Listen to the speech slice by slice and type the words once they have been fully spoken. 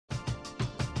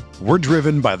We're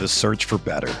driven by the search for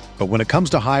better. But when it comes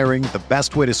to hiring, the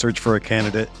best way to search for a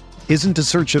candidate isn't to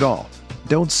search at all.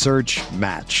 Don't search,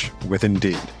 match with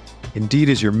Indeed. Indeed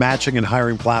is your matching and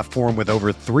hiring platform with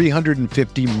over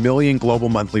 350 million global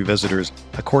monthly visitors,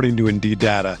 according to Indeed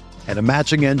data, and a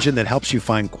matching engine that helps you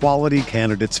find quality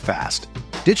candidates fast.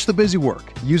 Ditch the busy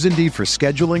work. Use Indeed for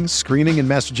scheduling, screening, and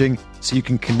messaging so you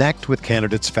can connect with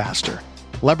candidates faster.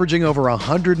 Leveraging over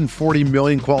 140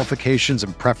 million qualifications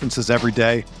and preferences every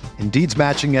day, Indeed's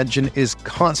matching engine is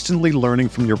constantly learning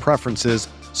from your preferences,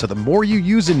 so the more you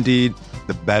use Indeed,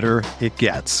 the better it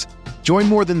gets. Join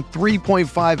more than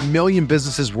 3.5 million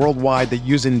businesses worldwide that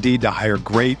use Indeed to hire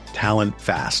great talent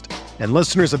fast. And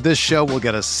listeners of this show will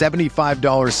get a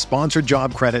 $75 sponsored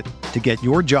job credit to get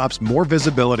your jobs more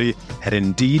visibility at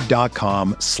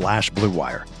Indeed.com/Blue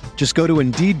Wire. Just go to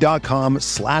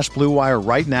Indeed.com/Blue Wire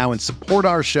right now and support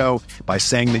our show by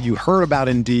saying that you heard about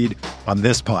Indeed on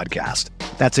this podcast.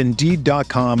 That's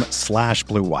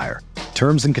Indeed.com/Blue Wire.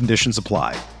 Terms and conditions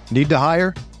apply. Need to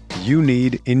hire? You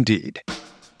need Indeed.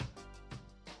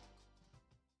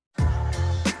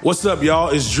 What's up, y'all?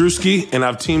 It's Drewski, and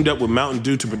I've teamed up with Mountain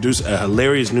Dew to produce a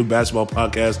hilarious new basketball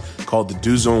podcast called The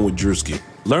Dew Zone with Drewski.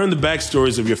 Learn the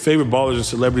backstories of your favorite ballers and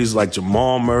celebrities like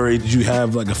Jamal Murray. Did you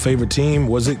have like a favorite team?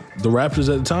 Was it the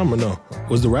Raptors at the time or no?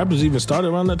 Was the Raptors even started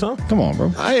around that time? Come on,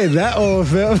 bro. I ain't that old,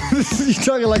 fam. You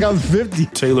talking like I'm 50.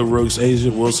 Taylor Rooks, Asia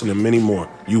Wilson, and many more.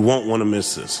 You won't want to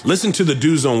miss this. Listen to The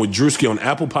Dew Zone with Drewski on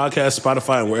Apple Podcasts,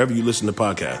 Spotify, and wherever you listen to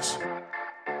podcasts.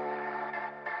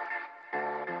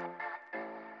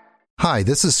 Hi,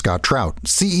 this is Scott Trout,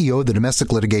 CEO of the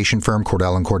domestic litigation firm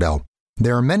Cordell & Cordell.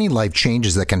 There are many life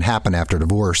changes that can happen after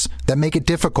divorce that make it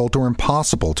difficult or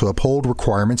impossible to uphold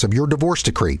requirements of your divorce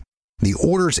decree. The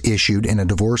orders issued in a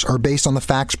divorce are based on the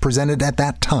facts presented at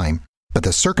that time, but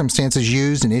the circumstances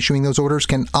used in issuing those orders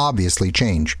can obviously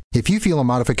change. If you feel a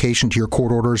modification to your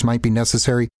court orders might be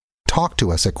necessary, talk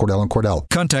to us at Cordell & Cordell.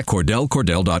 Contact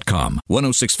CordellCordell.com,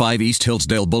 1065 East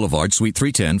Hillsdale Boulevard, Suite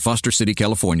 310, Foster City,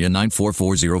 California,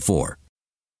 94404.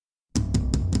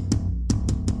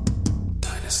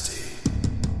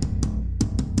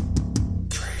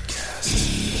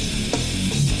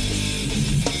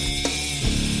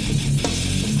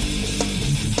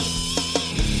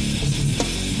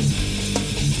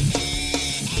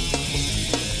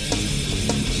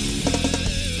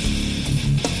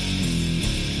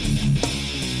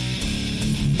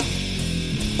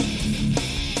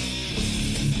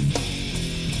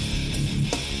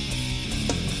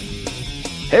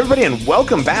 Hey everybody, and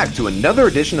welcome back to another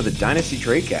edition of the Dynasty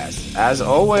Tradecast. As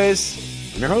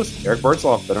always, I'm your host, Eric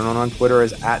Bertzloff, better known on Twitter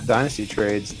as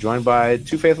 @DynastyTrades, joined by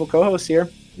two faithful co-hosts here,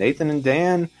 Nathan and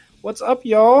Dan. What's up,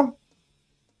 y'all?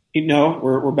 You know,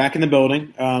 we're back in the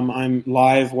building. I'm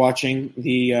live watching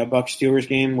the Bucs-Steelers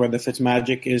game where the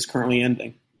Fitzmagic is currently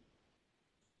ending.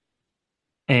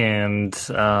 And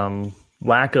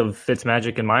lack of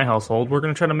Fitzmagic in my household, we're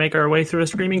going to try to make our way through a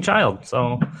screaming child.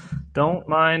 So don't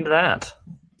mind that.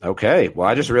 Okay, well,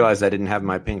 I just realized I didn't have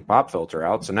my pink pop filter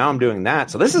out, so now I'm doing that.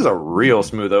 So this is a real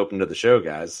smooth open to the show,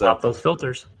 guys. So, pop those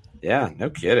filters. Yeah, no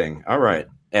kidding. All right.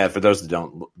 Yeah, for those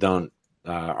that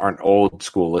aren't old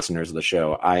school listeners of the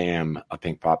show, I am a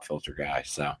pink pop filter guy.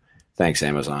 So thanks,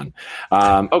 Amazon.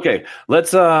 Okay,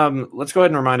 let's go ahead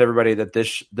and remind everybody that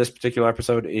this particular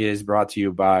episode is brought to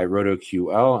you by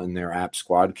RotoQL and their app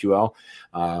SquadQL.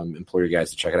 Implore you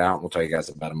guys to check it out. We'll tell you guys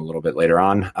about them a little bit later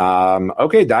on.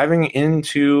 Okay, diving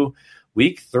into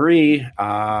week 3.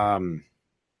 Ouch!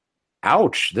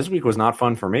 This week was not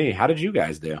fun for me. How did you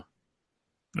guys do?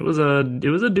 It was a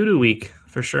doo-doo week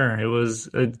for sure. It was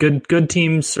a good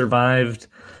teams survived.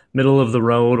 Middle of the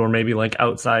road or maybe like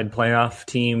outside playoff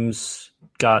teams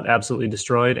got absolutely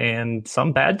destroyed, and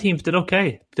some bad teams did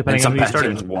okay, depending on who you started.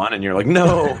 Some bad teams won, and you're like,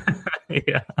 no.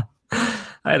 Yeah.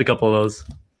 I had a couple of those.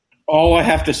 All I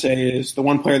have to say is the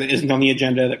one player that isn't on the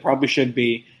agenda that probably should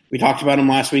be, we talked about him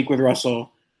last week with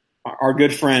Russell, our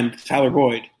good friend Tyler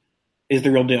Boyd, is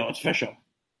the real deal. It's official.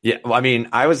 Yeah, well, I mean,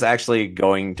 I was actually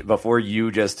going to, before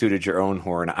you just tooted your own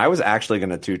horn, I was actually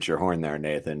going to toot your horn there,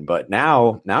 Nathan. But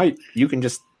now you can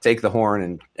just take the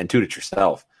horn and toot it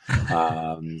yourself.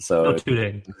 So no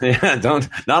tooting. Yeah,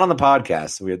 not on the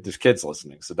podcast. There's kids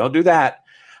listening, so don't do that.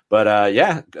 But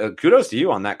kudos to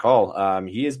you on that call.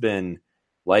 He has been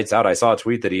lights out. I saw a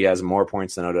tweet that he has more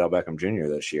points than Odell Beckham Jr.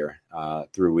 this year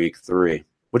through week 3,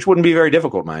 which wouldn't be very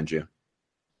difficult, mind you.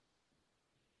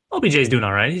 OBJ's doing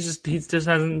all right. He just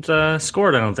hasn't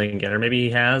scored, I don't think, yet. Or maybe he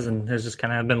has and has just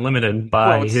kind of been limited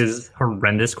by his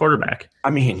horrendous quarterback. I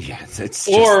mean, yeah, it's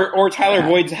or Tyler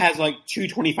Boyd has like 2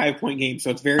 25-point games, so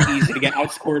it's very easy to get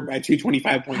outscored by 2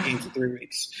 25-point games in 3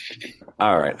 weeks.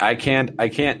 All right, I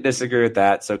can't disagree with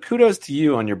that. So kudos to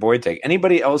you on your Boyd take.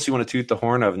 Anybody else you want to toot the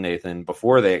horn of, Nathan,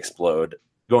 before they explode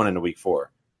going into week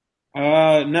 4? No.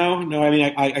 I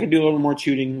mean, I can do a little more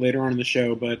tooting later on in the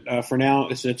show, but for now,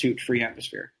 it's a toot-free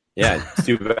atmosphere. Yeah, it's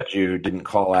too bad you didn't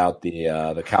call out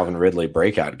the Calvin Ridley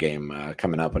breakout game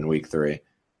coming up in week 3.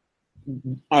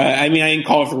 I mean, I didn't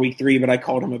call it for week 3, but I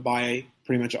called him a bye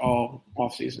pretty much all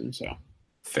offseason. So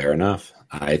fair enough.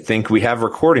 I think we have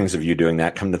recordings of you doing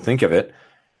that, come to think of it.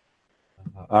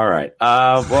 All right.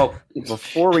 Well,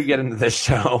 before we get into this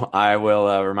show, I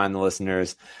will remind the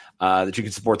listeners that you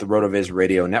can support the RotoViz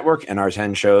Radio Network and our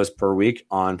 10 shows per week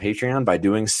on Patreon. By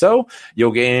doing so,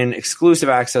 you'll gain exclusive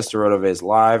access to RotoViz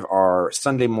Live, our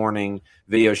Sunday morning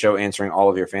video show answering all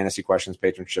of your fantasy questions.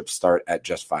 Patronships start at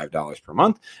just $5 per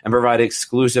month and provide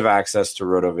exclusive access to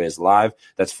RotoViz Live.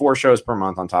 That's 4 shows per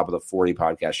month on top of the 40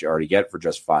 podcasts you already get for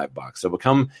just $5. So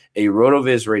become a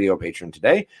RotoViz Radio patron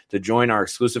today to join our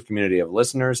exclusive community of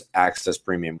listeners, access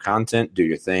premium content, do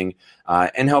your thing,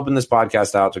 and helping this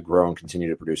podcast out to grow and continue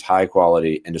to produce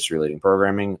high-quality, industry-leading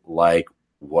programming like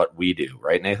what we do.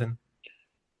 Right, Nathan?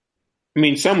 I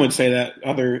mean, some would say that,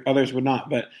 others would not.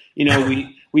 But, you know,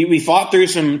 we fought through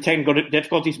some technical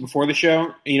difficulties before the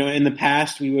show. You know, in the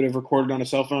past, we would have recorded on a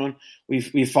cell phone.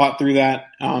 We fought through that.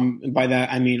 And by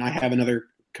that, I mean I have another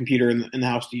computer in the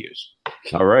house to use.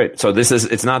 All right. So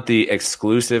it's not the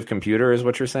exclusive computer is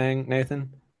what you're saying,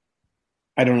 Nathan?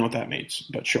 I don't know what that means,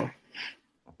 but sure.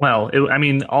 Well,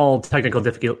 all technical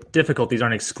difficulties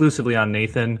aren't exclusively on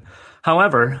Nathan.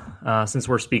 However, since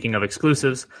we're speaking of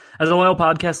exclusives, as a loyal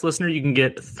podcast listener, you can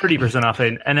get 30% off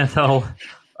an NFL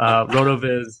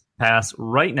RotoViz pass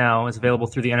right now. It's available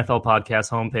through the NFL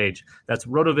podcast homepage. That's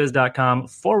rotoviz.com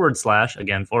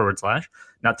 /,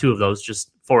 not 2 of those, just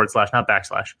 / not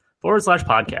backslash, /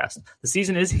 podcast. The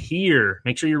season is here.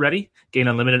 Make sure you're ready. Gain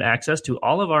unlimited access to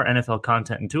all of our NFL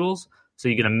content and tools, so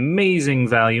you get amazing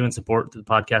value and support to the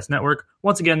podcast network.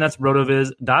 Once again, that's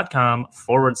rotoviz.com /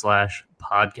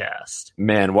 podcast.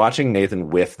 Man, watching Nathan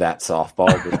whiff that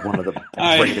softball was one of the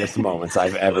greatest moments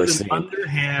I've ever seen.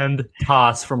 Underhand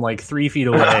toss from like 3 feet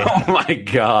away. Oh my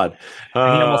God.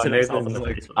 And he almost hit himself in the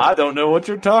face. I don't know what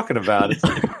you're talking about.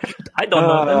 I don't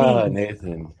know what that means.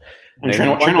 Nathan. I'm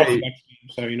trying to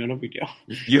so, you know, no big deal.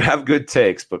 You have good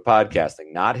takes, but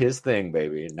podcasting, not his thing,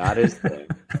 baby. Not his thing.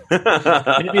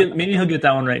 Maybe he'll get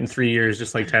that one right in 3 years,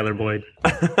 just like Tyler Boyd.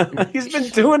 He's been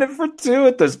doing it for 2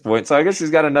 at this point, so I guess he's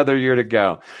got another year to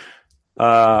go.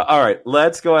 All right,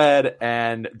 let's go ahead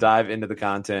and dive into the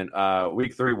content.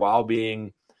 Week 3, while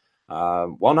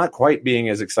not quite being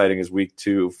as exciting as week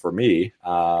 2 for me,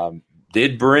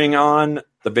 did bring on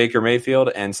the Baker Mayfield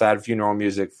and sad funeral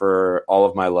music for all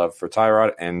of my love for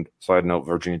Tyrod. And side note,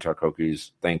 Virginia Tech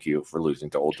Hokies, thank you for losing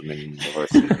to Old Dominion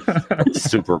University.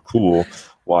 Super cool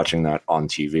watching that on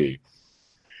TV.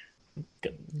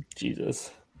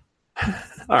 Jesus.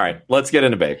 All right, let's get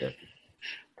into Baker.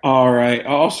 All right,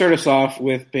 I'll start us off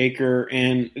with Baker.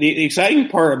 And the exciting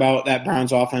part about that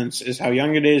Browns offense is how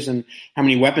young it is and how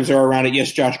many weapons are around it.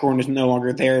 Yes, Josh Gordon is no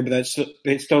longer there, but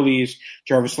it still leaves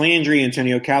Jarvis Landry,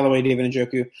 Antonio Callaway, David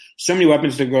Njoku. So many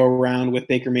weapons to go around with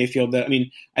Baker Mayfield. I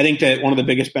think that one of the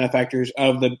biggest benefactors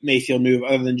of the Mayfield move,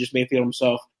 other than just Mayfield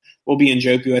himself, will be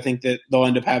Njoku. I think that they'll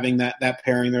end up having that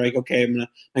pairing. They're like, okay, I'm going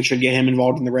to make sure to get him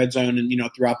involved in the red zone and, you know,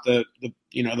 throughout the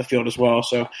field as well.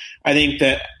 So I think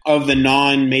that of the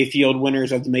non-Mayfield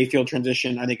winners of the Mayfield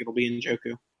transition, I think it'll be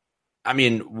Njoku. I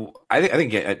mean, I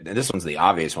think this one's the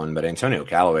obvious one, but Antonio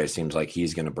Callaway seems like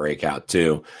he's going to break out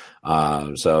too.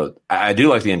 So I do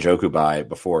like the Njoku buy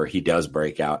before he does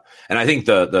break out. And I think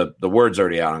the word's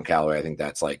already out on Callaway. I think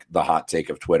that's like the hot take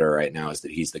of Twitter right now is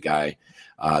that he's the guy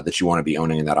that you want to be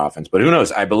owning in that offense. But who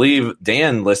knows? I believe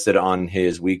Dan listed on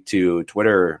his week 2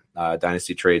 Twitter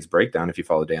Dynasty Trades breakdown. If you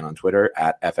follow Dan on Twitter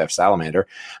at FFSalamander,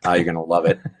 you're going to love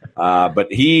it.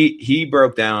 But he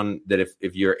broke down that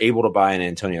if you're able to buy an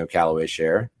Antonio Callaway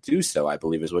share, do so, I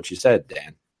believe is what you said,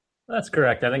 Dan. That's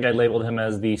correct. I think I labeled him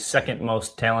as the second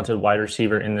most talented wide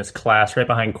receiver in this class, right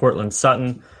behind Cortland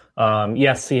Sutton.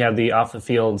 Yes, he had the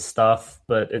off-the-field stuff,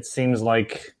 but it seems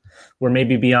like we're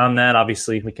maybe beyond that.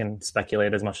 Obviously, we can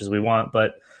speculate as much as we want,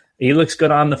 but he looks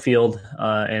good on the field.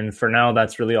 And for now,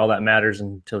 that's really all that matters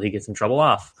until he gets in trouble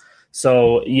off.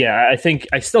 So, yeah,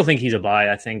 I still think he's a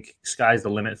buy. I think sky's the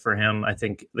limit for him. I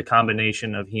think the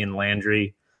combination of he and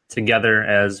Landry together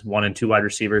as 1 and 2 wide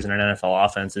receivers in an NFL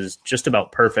offense is just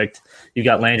about perfect. You've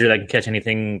got Landry that can catch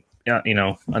anything,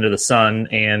 under the sun,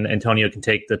 and Antonio can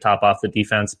take the top off the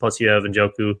defense. Plus you have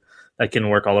Njoku that can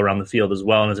work all around the field as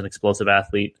well and is an explosive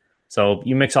athlete. So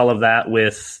you mix all of that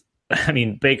with,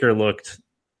 Baker looked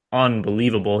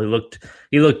unbelievable.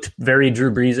 He looked very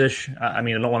Drew Brees-ish. I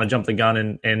don't want to jump the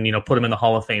gun and put him in the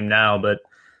Hall of Fame now, but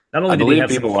not only I did believe he have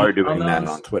people are doing that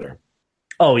on Twitter.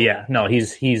 Oh yeah, no,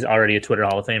 he's already a Twitter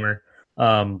Hall of Famer.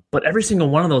 But every single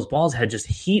one of those balls had just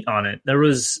heat on it. It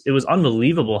was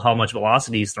unbelievable how much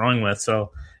velocity he's throwing with.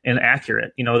 So, and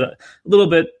accurate, a little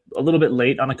bit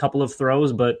late on a couple of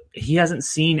throws, but he hasn't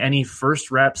seen any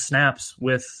first rep snaps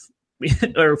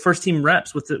or first team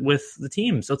reps with the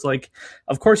team. So it's like,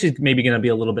 of course he's maybe going to be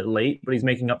a little bit late, but he's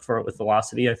making up for it with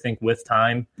velocity. I think with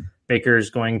time, Baker is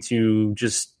going to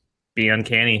just be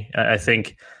uncanny. I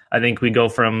think we go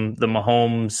from the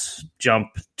Mahomes jump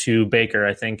to Baker.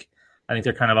 I think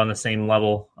they're kind of on the same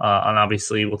level. And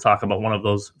obviously we'll talk about one of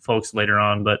those folks later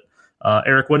on, but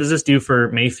Eric, what does this do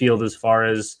for Mayfield as far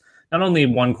as not only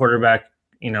one quarterback,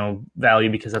 value,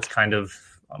 because that's kind of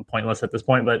pointless at this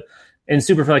point, but in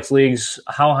Superflex leagues,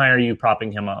 how high are you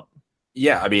propping him up?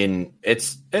 Yeah,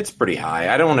 it's pretty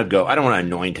high. I don't want to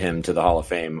anoint him to the Hall of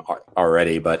Fame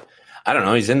already, but I don't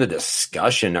know. He's in the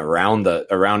discussion around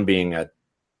being a,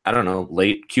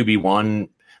 late QB1,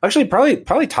 actually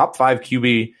probably top 5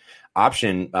 QB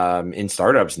option in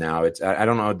startups now. I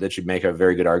don't know that you'd make a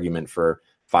very good argument for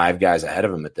 5 guys ahead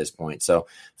of him at this point. So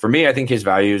for me, I think his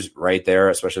value is right there,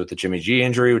 especially with the Jimmy G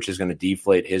injury, which is going to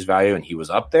deflate his value. And he was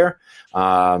up there.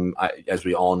 As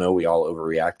we all know, we all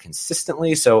overreact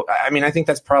consistently. So, I think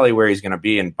that's probably where he's going to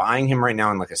be, and buying him right now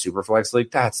in like a super flex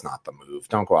league, that's not the move.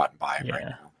 Don't go out and buy him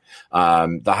right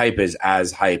now. The hype is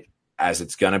as hype as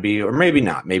it's going to be, or maybe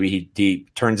not. Maybe he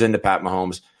turns into Pat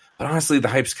Mahomes, but honestly, the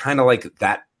hype's kind of like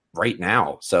that right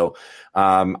now. So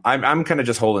I'm kind of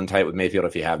just holding tight with Mayfield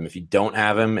if you have him. If you don't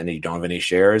have him and you don't have any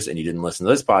shares and you didn't listen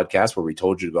to this podcast where we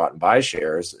told you to go out and buy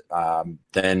shares,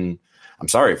 then I'm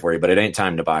sorry for you, but it ain't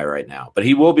time to buy right now. But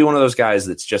he will be one of those guys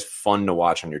that's just fun to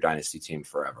watch on your dynasty team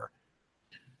forever.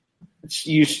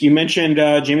 You mentioned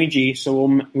Jimmy G, so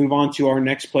we'll move on to our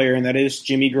next player, and that is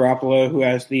Jimmy Garoppolo, who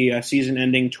has the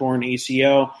season-ending torn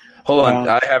ACL. Hold on,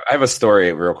 I have a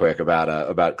story real quick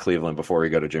about Cleveland before we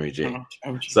go to Jimmy G.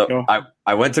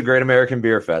 I went to Great American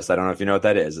Beer Fest. I don't know if you know what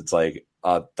that is. It's like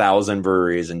 1,000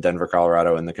 breweries in Denver,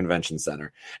 Colorado, in the convention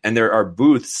center, and there are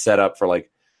booths set up for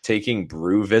like taking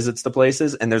brew visits to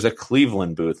places. And there's a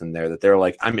Cleveland booth in there that they're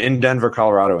like, I'm in Denver,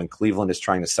 Colorado, and Cleveland is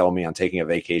trying to sell me on taking a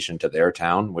vacation to their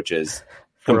town, which is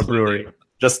for a brewery.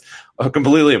 Just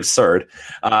completely absurd.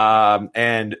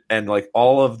 And like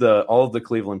all of the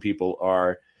Cleveland people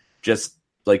are just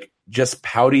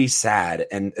pouty sad,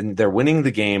 and they're winning the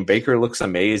game. Baker looks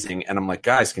amazing, and I'm like,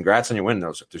 guys, congrats on your win.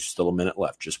 There's still a minute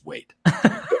left. Just wait.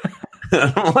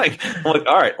 I'm like, all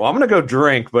right, well, I'm gonna go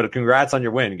drink, but congrats on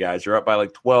your win, guys. You're up by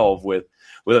like 12 with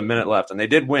a minute left, and they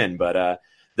did win, but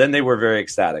then they were very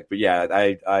ecstatic. But yeah,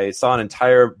 I saw an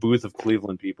entire booth of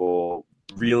Cleveland people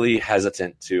really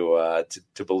hesitant to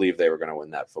believe they were going to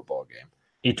win that football game.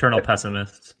 Eternal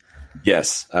pessimists.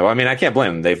 Yes. I can't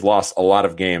blame them. They've lost a lot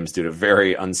of games due to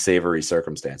very unsavory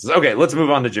circumstances. Okay, let's move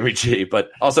on to Jimmy G.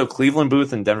 But also Cleveland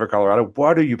booth in Denver, Colorado.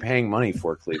 What are you paying money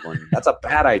for, Cleveland? That's a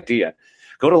bad idea.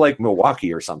 Go to like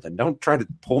Milwaukee or something. Don't try to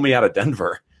pull me out of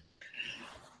Denver.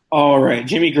 All right.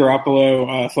 Jimmy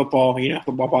Garoppolo, football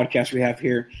podcast we have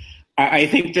here. I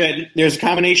think that there's a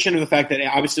combination of the fact that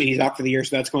obviously he's out for the year,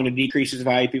 so that's going to decrease his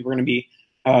value. People are going to be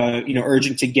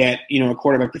urgent to get, a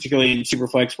quarterback, particularly in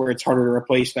Superflex, where it's harder to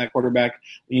replace that quarterback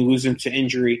when you lose him to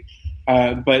injury.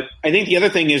 But I think the other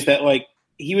thing is that, like,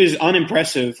 he was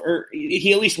unimpressive, or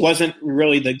he at least wasn't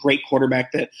really the great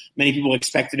quarterback that many people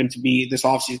expected him to be this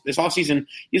offseason. This offseason,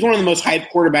 he's one of the most hyped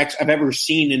quarterbacks I've ever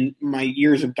seen in my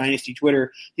years of Dynasty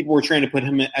Twitter. People were trying to put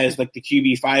him as like the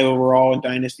QB5 overall in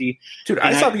Dynasty. Dude,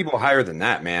 I saw people higher than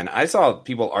that, man. I saw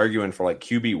people arguing for like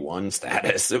QB1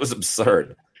 status. It was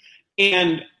absurd.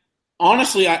 And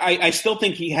honestly, I still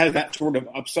think he has that sort of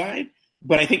upside.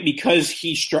 But I think because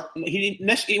he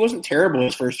wasn't terrible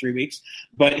his first 3 weeks,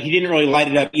 but he didn't really light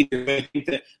it up either. But I think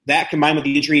that combined with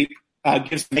the injury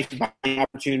gives him a buying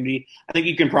opportunity. I think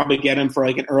you can probably get him for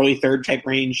like an early third type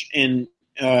range in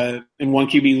 1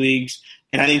 QB leagues,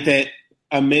 and I think that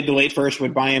a mid to late first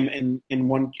would buy him in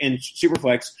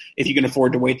Superflex if you can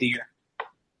afford to wait the year.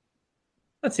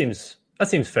 That seems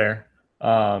fair.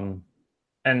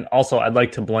 And also, I'd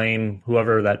like to blame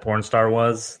whoever that porn star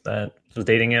was that was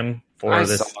dating him for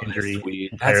this injury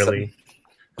entirely.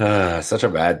 Such a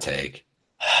bad take.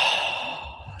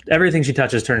 everything she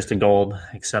touches turns to gold,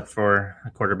 except for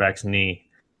a quarterback's knee.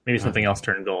 Maybe something else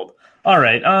turned gold. All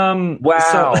right.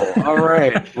 Wow. All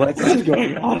right. What's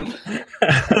going on?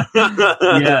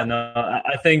 Yeah. No.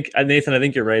 I think Nathan. I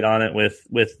think you're right on it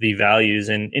with the values,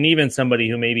 and even somebody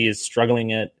who maybe is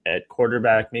struggling at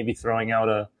quarterback, maybe throwing out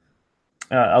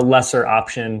a lesser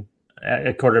option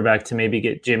at quarterback to maybe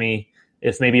get Jimmy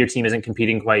if maybe your team isn't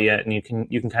competing quite yet, and you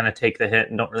can kind of take the hit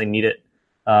and don't really need it.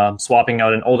 Swapping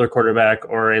out an older quarterback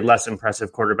or a less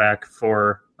impressive quarterback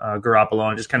for Garoppolo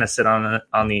and just kind of sit on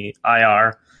the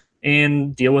IR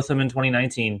and deal with him in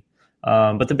 2019.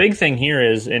 But the big thing here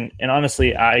is, and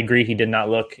honestly, I agree he did not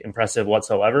look impressive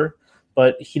whatsoever,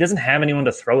 but he doesn't have anyone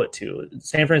to throw it to.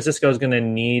 San Francisco is going to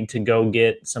need to go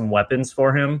get some weapons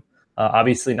for him.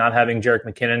 Obviously, not having Jerick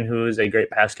McKinnon, who is a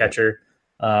great pass catcher,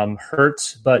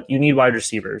 hurts, but you need wide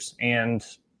receivers. And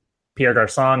Pierre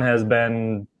Garçon has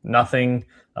been nothing.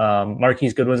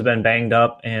 Marquise Goodwin's been banged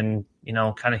up and,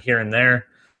 kind of here and there.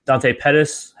 Dante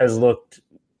Pettis has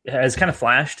kind of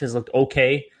flashed, has looked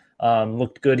okay,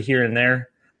 looked good here and there,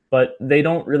 but they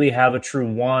don't really have a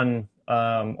true one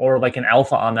or like an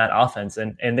alpha on that offense.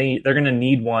 And they're going to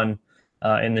need one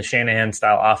in the Shanahan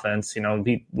style offense.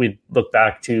 We look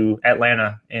back to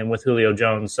Atlanta and with Julio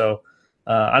Jones. So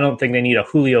I don't think they need a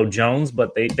Julio Jones,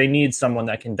 but they need someone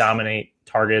that can dominate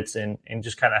targets and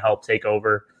just kind of help take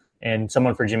over, and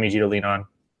someone for Jimmy G to lean on.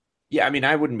 Yeah, I mean,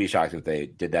 I wouldn't be shocked if they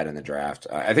did that in the draft.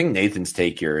 I think Nathan's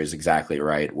take here is exactly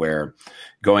right, where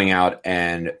going out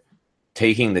and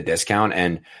taking the discount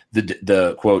and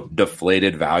the quote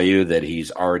deflated value that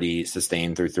he's already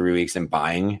sustained through 3 weeks and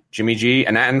buying Jimmy G,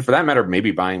 and for that matter,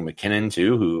 maybe buying McKinnon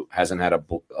too, who hasn't had a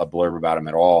blurb about him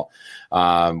at all.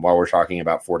 While we're talking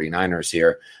about 49ers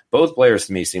here, both players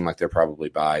to me seem like they're probably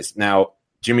buys. Now,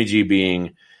 Jimmy G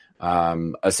being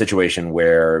a situation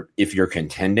where if you're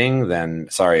contending, then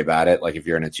sorry about it. Like if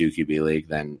you're in a 2 QB league,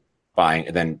 then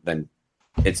buying, then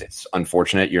it's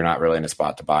unfortunate. You're not really in a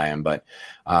spot to buy him. But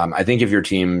I think if your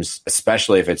team's,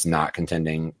 especially if it's not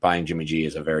contending, buying Jimmy G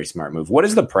is a very smart move. What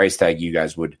is the price tag you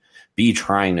guys would be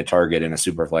trying to target in a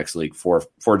super flex league for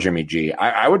Jimmy G?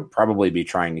 I would probably be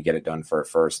trying to get it done for it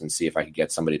first and see if I could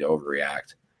get somebody to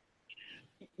overreact.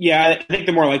 Yeah, I think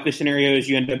the more likely scenario is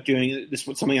you end up doing this.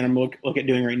 What something I'm look at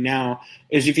doing right now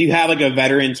is if you have like a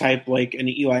veteran type like an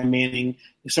Eli Manning,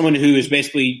 someone who is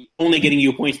basically only getting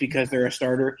you points because they're a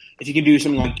starter. If you can do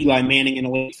something like Eli Manning in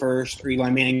a late first or Eli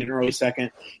Manning in an early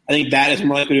second, I think that is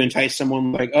more likely to entice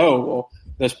someone like, oh, well,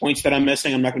 those points that I'm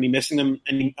missing, I'm not going to be missing them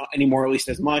anymore, at least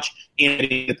as much, and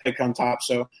getting the pick on top.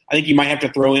 So I think you might have to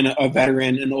throw in a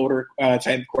veteran, an older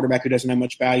type quarterback who doesn't have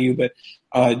much value, but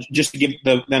just to give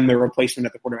them their replacement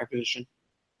at the quarterback position.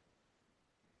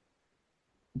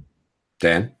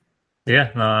 Dan? Yeah,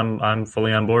 no, I'm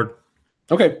fully on board.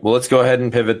 Okay, well, let's go ahead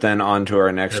and pivot then on to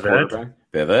our next quarterback.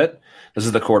 Pivot. This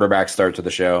is the quarterback start to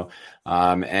the show.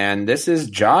 And this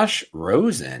is Josh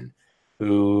Rosen,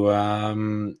 who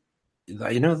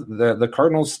the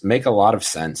Cardinals make a lot of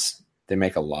sense. They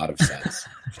make a lot of sense.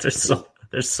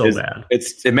 they're so bad.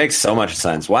 It makes so much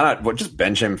sense. Why not just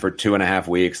bench him for 2.5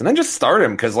 weeks and then just start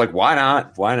him? Because why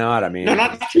not? Why not? I mean, no,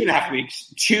 not 2.5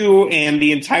 weeks. 2 and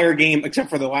the entire game except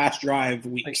for the last drive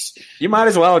weeks. You might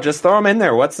as well just throw him in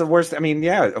there. What's the worst? I mean,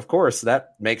 yeah, of course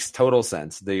that makes total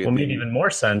sense. What made even more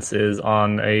sense is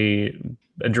on a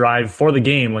drive for the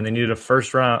game when they needed a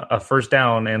first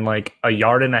down and like a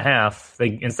yard and a half.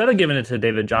 They instead of giving it to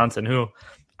David Johnson, who,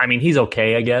 I mean, he's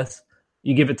okay, I guess.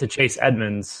 You give it to Chase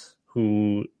Edmonds,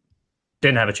 who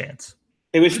didn't have a chance.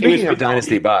 It was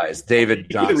dynasty buys. David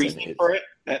Johnson. The reason for it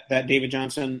that David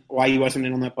Johnson, why he wasn't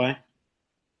in on that play.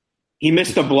 He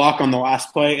missed a block on the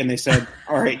last play, and they said,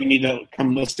 "All right, you need to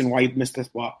come listen why you missed this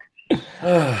block."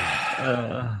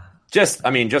 Just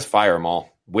fire them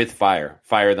all. With fire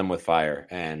them with fire,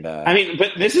 and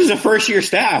but this is a first-year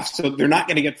staff, so they're not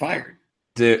going to get fired.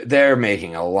 They're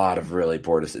making a lot of really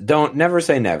poor decisions. Don't never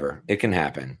say never; it can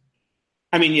happen.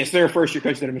 I mean, yes, they're a first-year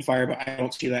coach that have been fired, but I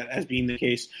don't see that as being the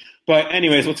case. But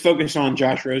anyways, let's focus on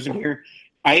Josh Rosen here.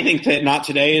 I think that not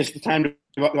today is the time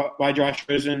to buy Josh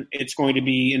Rosen. It's going to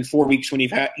be in 4 weeks when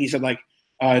he's had like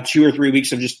 2 or 3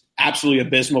 weeks of just absolutely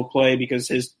abysmal play because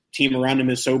his team around him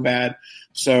is so bad.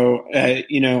 So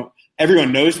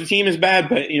everyone knows the team is bad,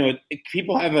 but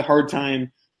people have a hard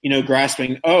time,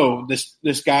 grasping. Oh,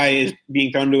 this guy is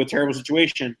being thrown into a terrible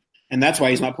situation, and that's why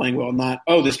he's not playing well. Not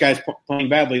this guy's playing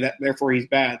badly, therefore he's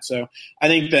bad. So I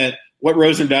think that what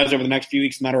Rosen does over the next few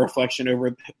weeks is not a reflection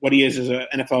over what he is as an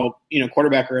NFL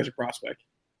quarterback or as a prospect.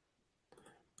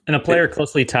 And a player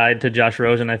closely tied to Josh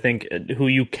Rosen, I think, who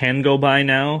you can go by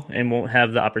now and won't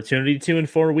have the opportunity to in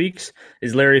 4 weeks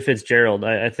is Larry Fitzgerald.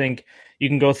 I think. you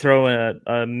can go throw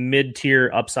a mid-tier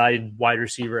upside wide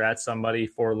receiver at somebody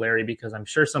for Larry, because I'm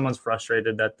sure someone's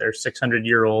frustrated that their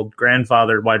 600-year-old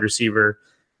grandfather wide receiver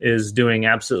is doing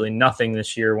absolutely nothing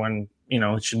this year when,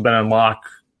 it should have been unlocked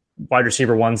wide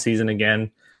receiver one season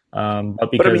again.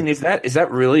 But I mean, is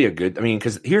that really a good? I mean,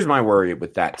 because here's my worry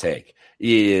with that take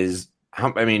is,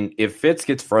 if Fitz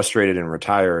gets frustrated and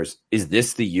retires, is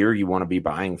this the year you want to be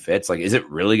buying Fitz? Like, is it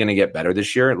really going to get better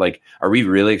this year? Like, are we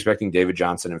really expecting David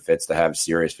Johnson and Fitz to have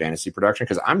serious fantasy production?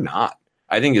 Because I'm not.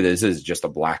 I think this is just a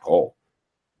black hole.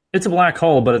 It's a black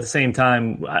hole, but at the same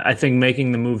time, I think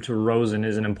making the move to Rosen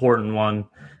is an important one,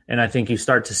 and I think you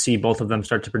start to see both of them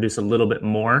start to produce a little bit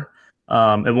more.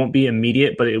 It won't be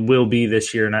immediate, but it will be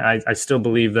this year, and I still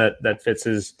believe that Fitz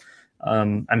is.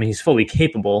 He's fully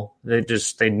capable.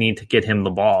 They need to get him the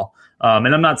ball.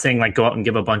 And I'm not saying like go out and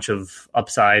give a bunch of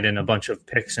upside and a bunch of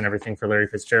picks and everything for Larry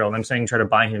Fitzgerald. I'm saying try to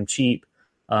buy him cheap.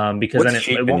 Because what's then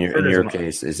cheap it won't in your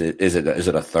case? Is it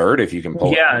a third if you can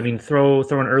pull? Yeah, throw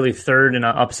an early third and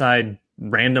an upside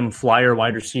random flyer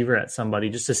wide receiver at somebody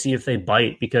just to see if they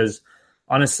bite. Because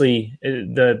honestly,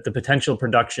 the potential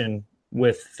production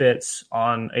with Fitz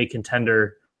on a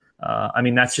contender.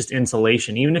 That's just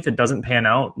insulation. Even if it doesn't pan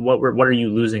out, what are you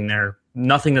losing there?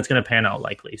 Nothing that's going to pan out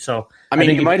likely. So I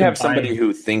think you might have somebody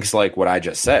who thinks like what I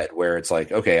just said, where it's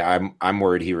like, okay, I'm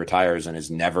worried he retires and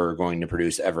is never going to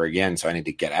produce ever again, so I need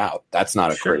to get out. That's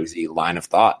not a crazy line of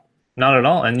thought. Not at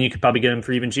all. And you could probably get him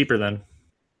for even cheaper then.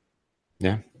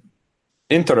 Yeah.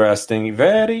 Interesting.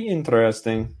 Very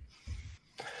interesting.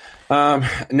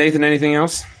 Nathan, anything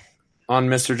else on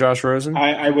Mr. Josh Rosen?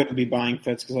 I wouldn't be buying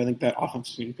Fitz because I think that offense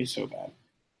is going to be so bad.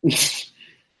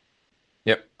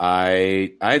 Yep.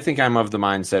 I think I'm of the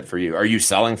mindset for you. Are you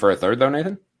selling for a third, though,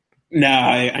 Nathan? No,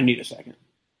 I need a second.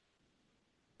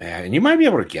 Yeah, and you might be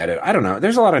able to get it. I don't know.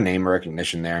 There's a lot of name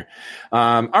recognition there.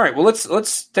 All right, well,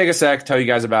 let's take a sec, tell you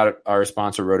guys about our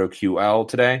sponsor, RotoQL,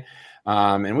 today.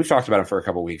 And we've talked about it for a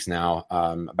couple of weeks now,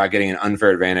 about getting an unfair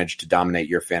advantage to dominate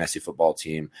your fantasy football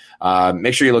team.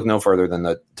 Make sure you look no further than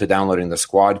to downloading the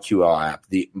SquadQL app,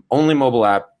 the only mobile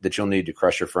app that you'll need to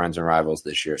crush your friends and rivals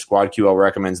this year. SquadQL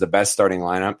recommends the best starting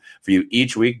lineup for you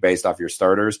each week based off your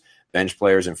starters, bench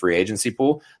players, and free agency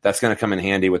pool. That's going to come in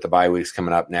handy with the bye weeks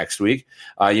coming up next week.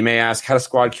 You may ask, how does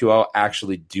SquadQL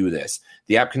actually do this?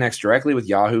 The app connects directly with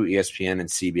Yahoo, ESPN, and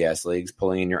CBS leagues,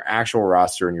 pulling in your actual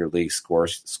roster and your league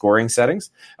scoring settings.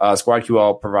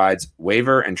 SquadQL provides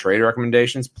waiver and trade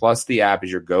recommendations, plus the app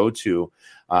is your go-to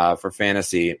for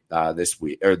fantasy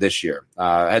this year.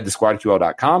 Head to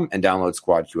squadql.com and download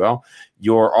SquadQL,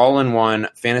 your all-in-one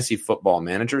fantasy football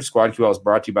manager. SquadQL is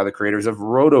brought to you by the creators of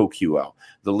RotoQL,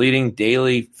 the leading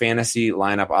daily fantasy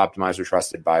lineup optimizer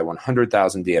trusted by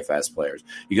 100,000 DFS players.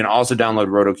 You can also download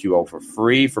RotoQL for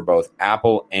free for both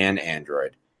Apple and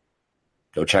Android.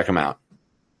 Go check them out.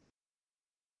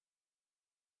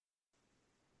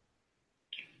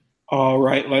 All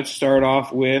right, let's start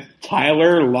off with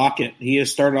Tyler Lockett. He has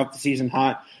started off the season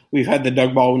hot. We've had the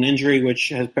Doug Baldwin injury, which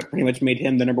has pretty much made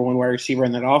him the number one wide receiver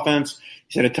in that offense.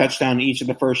 He's had a touchdown each of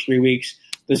the first 3 weeks.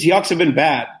 The Seahawks have been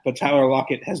bad, but Tyler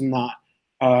Lockett has not.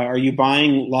 Are you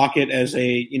buying Lockett as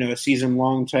a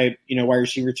season-long type wide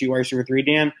receiver 2, wide receiver 3,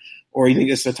 Dan, or you think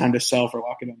this is a time to sell for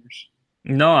Lockett owners?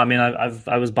 No,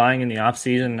 I was buying in the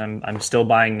offseason. I'm still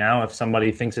buying now. If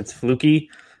somebody thinks it's fluky,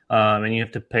 and you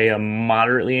have to pay a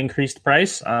moderately increased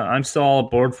price, I'm still all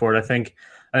aboard for it. I think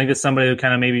it's somebody who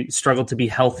kind of maybe struggled to be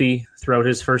healthy throughout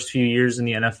his first few years in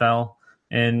the NFL,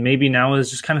 and maybe now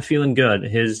is just kind of feeling good.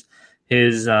 His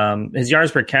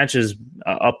yards per catch is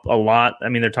up a lot.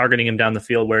 They're targeting him down the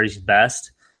field where he's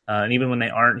best, and even when they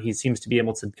aren't, he seems to be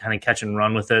able to kind of catch and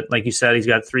run with it. Like you said, he's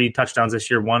got 3 touchdowns this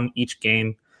year, 1 each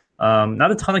game.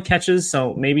 Not a ton of catches,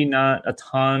 so maybe not a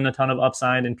ton of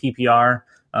upside in PPR.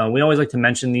 We always like to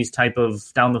mention these type of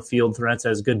down the field threats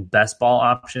as good best ball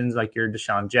options, like your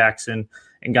Deshaun Jackson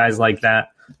and guys like that.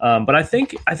 But I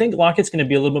think Lockett's going to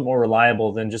be a little bit more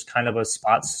reliable than just kind of a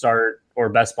spot start or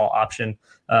best ball option.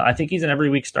 I think he's an every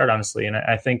week start, honestly, and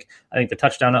I think the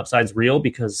touchdown upside's real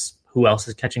because who else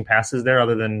is catching passes there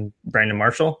other than Brandon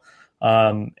Marshall?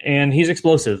 And he's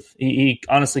explosive. He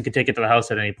honestly could take it to the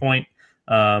house at any point.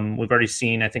 We've already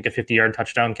seen, I think, a 50-yard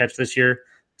touchdown catch this year.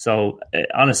 So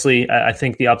honestly, I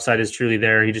think the upside is truly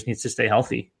there. He just needs to stay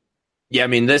healthy. Yeah,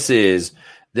 this is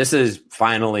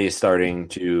finally starting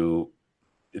to,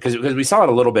 because we saw it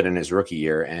a little bit in his rookie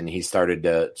year, and he started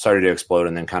to explode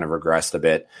and then kind of regressed a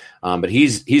bit. But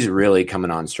he's really coming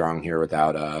on strong here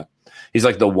without he's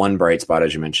like the one bright spot,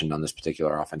 as you mentioned, on this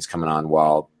particular offense coming on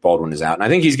while Baldwin is out. And I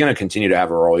think he's going to continue to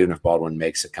have a role even if Baldwin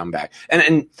makes a comeback.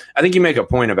 And I think you make a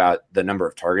point about the number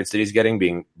of targets that he's getting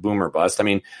being boom or bust.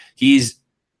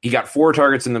 he got 4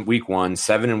 targets in the week 1,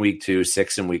 7 in week 2,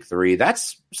 6 in week 3.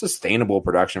 That's sustainable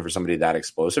production for somebody that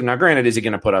explosive. Now, granted, is he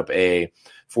going to put up a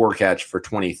 4 catch for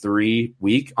 23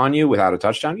 week on you without a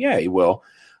touchdown? Yeah, he will.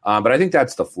 But I think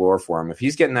that's the floor for him. If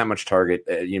he's getting that much target,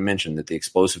 you mentioned that the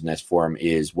explosiveness for him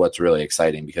is what's really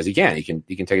exciting because he can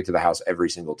take it to the house every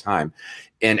single time.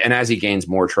 And as he gains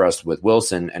more trust with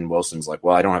Wilson, and Wilson's like,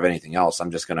 well, I don't have anything else.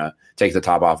 I'm just going to take the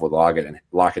top off with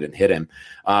Lockett and hit him.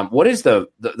 What is the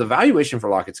valuation for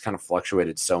Lockett's kind of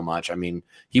fluctuated so much? I mean,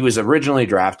 he was originally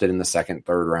drafted in the second,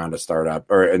 third round of startup,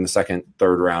 or in the second,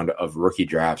 third round of rookie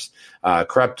drafts,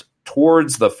 crept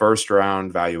towards the first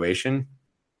round valuation.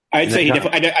 I'd say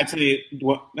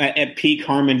at peak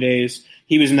Harmon days,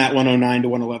 he was in that 109 to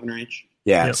 111 range.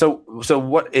 Yeah. Yep. So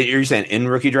what are you saying in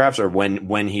rookie drafts or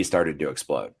when he started to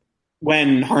explode?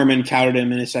 When Harmon touted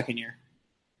him in his second year.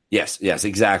 Yes,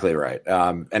 exactly right.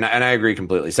 And I agree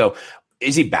completely. So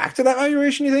is he back to that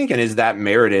valuation, you think? And is that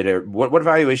merited? Or what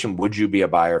valuation would you be a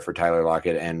buyer for Tyler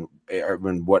Lockett? And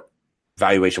what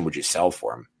valuation would you sell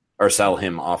for him or sell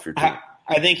him off your team?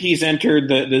 I think he's entered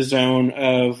the zone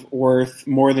of worth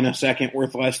more than a second,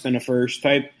 worth less than a first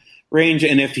type range.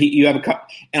 And if you have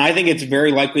and I think it's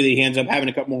very likely that he ends up having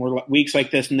a couple more weeks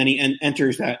like this, and then he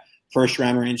enters that first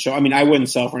round range. So, I mean, I wouldn't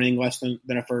sell for anything less than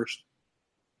a first.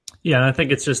 Yeah, and I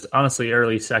think it's just honestly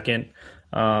early second,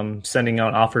 sending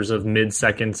out offers of mid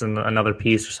seconds and another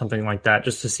piece or something like that,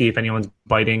 just to see if anyone's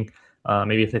biting.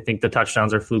 Maybe if they think the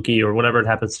touchdowns are fluky or whatever it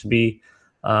happens to be.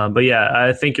 But yeah,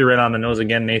 I think you're right on the nose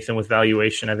again, Nathan, with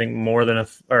valuation. I think more than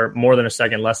a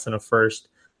second, less than a first.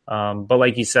 But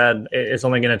like you said, it's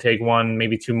only going to take 1,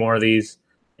 maybe 2 more of these,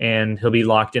 and he'll be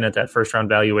locked in at that first round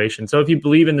valuation. So if you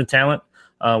believe in the talent,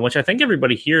 which I think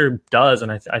everybody here does,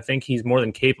 and I think he's more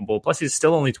than capable. Plus, he's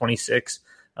still only 26.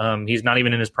 He's not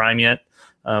even in his prime yet.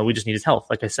 We just need his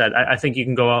health. Like I said, I think you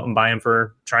can go out and buy him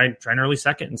for try an early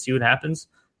second and see what happens,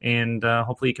 and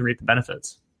hopefully you can reap the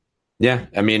benefits. Yeah,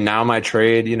 I mean, now my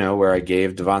trade, where I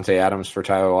gave Devontae Adams for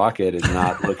Tyler Lockett is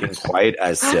not looking quite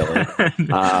as silly.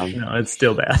 No, it's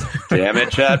still bad. Damn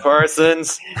it, Chad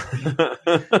Parsons.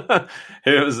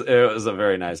 It was a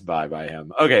very nice buy by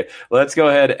him. Okay, let's go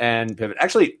ahead and pivot.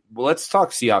 Actually, let's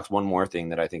talk Seahawks. One more thing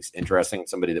that I think is interesting,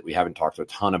 somebody that we haven't talked a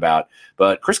ton about,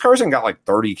 but Chris Carson got like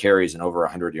 30 carries and over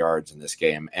 100 yards in this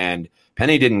game, and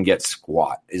Penny didn't get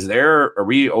squat. Are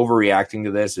we overreacting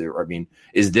to this? I mean,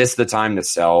 is this the time to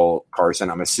sell Carson?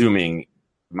 I'm assuming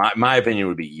my opinion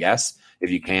would be yes.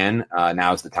 If you can,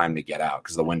 now's the time to get out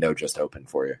because the window just opened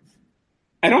for you.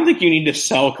 I don't think you need to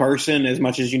sell Carson as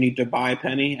much as you need to buy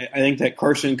Penny. I think that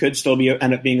Carson could still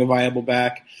end up being a viable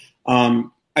back. I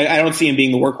don't see him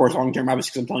being the workhorse long term,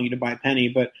 obviously, because I'm telling you to buy Penny.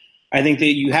 But I think that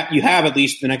you have at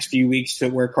least the next few weeks to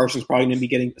where Carson's probably going to be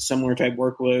getting a similar type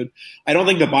workload. I don't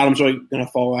think the bottom's really going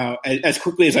to fall out as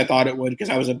quickly as I thought it would because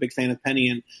I was a big fan of Penny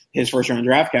and his first round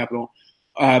draft capital.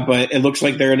 But it looks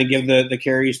like they're going to give the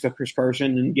carries to Chris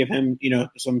Carson and give him,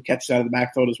 some catches out of the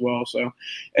backfield as well. So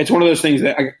it's one of those things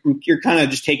that you're kind of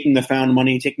just taking the found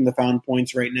money, taking the found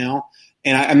points right now.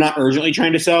 And I'm not urgently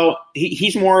trying to sell.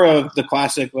 He's more of the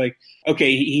classic, like,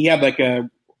 okay, he had like a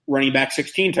running back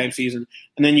 16 type season,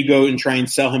 and then you go and try and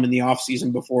sell him in the off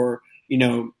season before,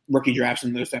 rookie drafts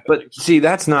and those type of things. But see,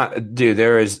 that's not going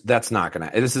to,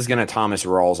 this is going to Thomas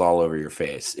Rawls all over your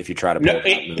face if you try to pull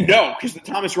No, because the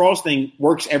Thomas Rawls thing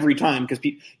works every time because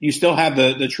you still have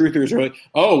the truthers are like,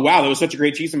 oh, wow, that was such a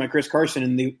great season by Chris Carson,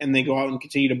 and they go out and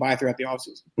continue to buy throughout the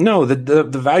offseason. No, the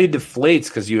value deflates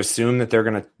because you assume that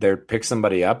they're pick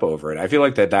somebody up over it. I feel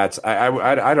like that's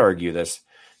I'd argue this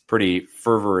pretty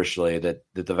fervorously that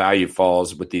the value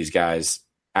falls with these guys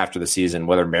after the season,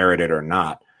 whether merited or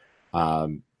not.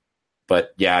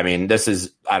 But yeah, I mean, this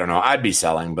is, I don't know, I'd be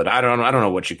selling, but I don't know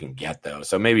what you can get though.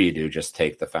 So maybe you do just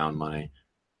take the found money.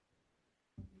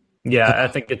 Yeah, I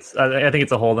think it's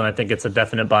a hold, and I think it's a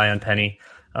definite buy on Penny.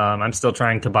 I'm still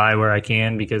trying to buy where I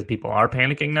can because people are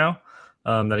panicking now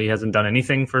that he hasn't done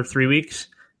anything for 3 weeks,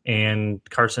 and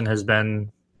Carson has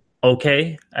been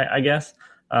okay, I guess.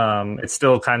 It's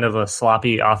still kind of a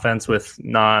sloppy offense with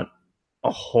not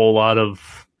a whole lot of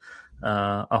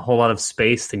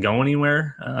space to go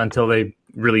anywhere until they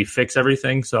really fix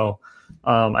everything. So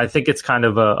I think it's kind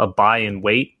of a buy and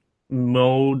wait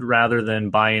mode rather than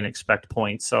buy and expect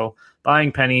points. So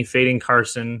buying Penny, fading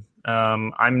Carson.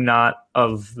 I'm not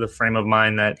of the frame of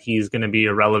mind that he's going to be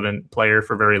a relevant player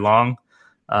for very long.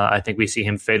 I think we see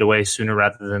him fade away sooner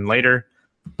rather than later.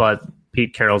 But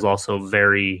Pete Carroll's also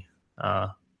very,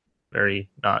 very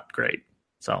not great.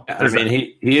 So I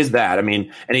mean, he is that. I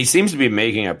mean, and he seems to be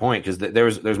making a point because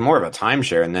there's more of a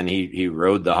timeshare, and then he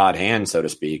rode the hot hand, so to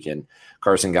speak, and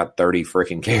Carson got 30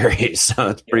 freaking carries, so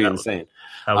it's pretty insane.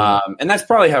 And that's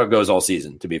probably how it goes all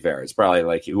season. To be fair, it's probably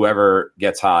like whoever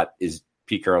gets hot is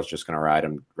Pete Carroll's just going to ride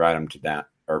them to death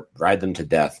or ride them to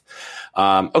death.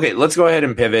 Okay, let's go ahead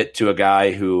and pivot to a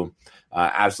guy who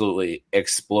absolutely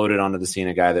exploded onto the scene.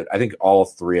 A guy that I think all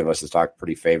three of us has talked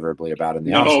pretty favorably about in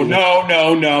the offseason.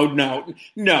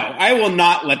 No. I will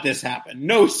not let this happen.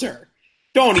 No, sir.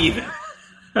 Don't even.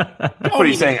 What are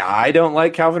you saying? I don't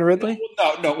like Calvin Ridley?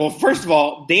 No. Well, first of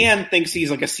all, Dan thinks he's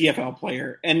like a CFL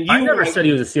player, and I never said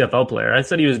he was a CFL player. I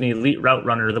said he was an elite route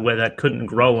runner, the way that couldn't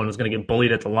grow and was going to get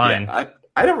bullied at the line. Yeah,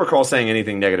 I don't recall saying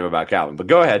anything negative about Calvin, but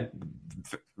go ahead.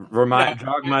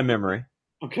 Jog my memory.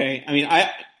 Okay. I mean,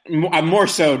 I'm more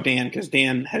so Dan, because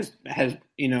Dan has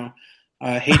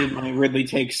hated my Ridley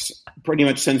takes pretty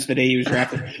much since the day he was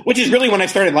drafted, which is really when I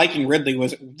started liking Ridley,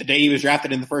 was the day he was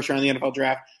drafted in the first round of the NFL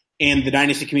draft, and the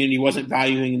dynasty community wasn't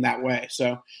valuing him that way.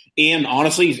 So, and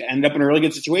honestly, he's ended up in a really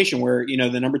good situation where,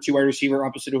 the number 2 wide receiver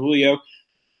opposite of Julio,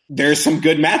 there's some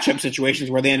good matchup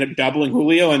situations where they end up doubling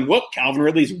Julio, and Calvin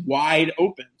Ridley's wide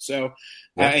open. So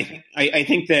yeah. I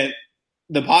think that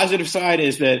the positive side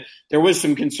is that there was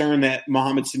some concern that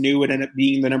Mohamed Sanu would end up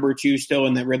being the number 2 still,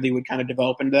 and that Ridley would kind of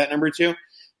develop into that number 2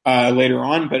 later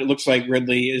on. But it looks like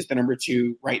Ridley is the number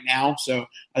 2 right now. So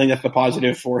I think that's the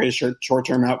positive for his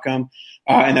short-term outcome.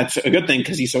 And that's a good thing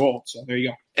because he's so old. So there you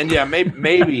go. And yeah,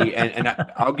 maybe and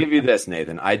I'll give you this,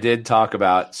 Nathan. I did talk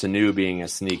about Sanu being a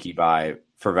sneaky buy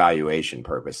for valuation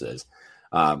purposes.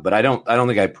 But I don't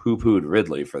think I poo-pooed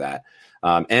Ridley for that.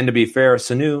 And to be fair,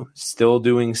 Sanu still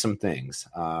doing some things.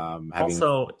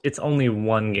 Also, it's only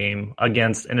one game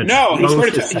against an he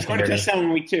scored a touchdown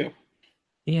in week 2.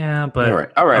 Yeah, but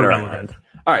all right.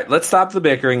 All right, let's stop the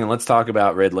bickering and let's talk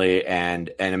about Ridley. And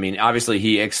I mean, obviously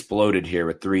he exploded here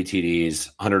with 3 TDs,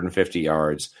 150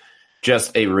 yards,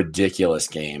 just a ridiculous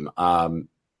game.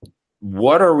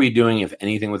 What are we doing, if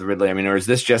anything, with Ridley? I mean, or is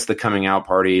this just the coming out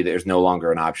party? There's no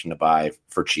longer an option to buy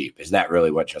for cheap. Is that really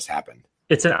what just happened?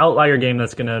 It's an outlier game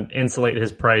that's going to insulate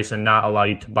his price and not allow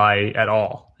you to buy at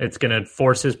all. It's going to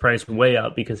force his price way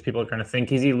up because people are going to think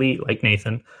he's elite, like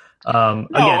Nathan.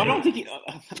 I don't think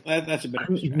that's a bit.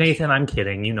 Nathan, I'm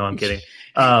kidding. I'm kidding.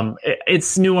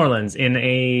 It's New Orleans in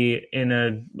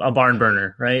a barn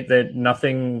burner, right? That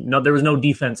there was no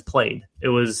defense played. It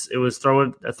was throw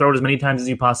it as many times as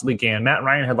you possibly can. Matt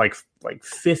Ryan had like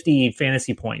 50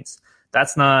 fantasy points.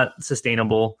 That's not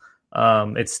sustainable.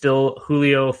 It's still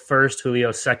Julio first,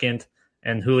 Julio second,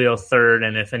 and Julio third.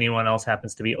 And if anyone else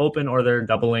happens to be open or they're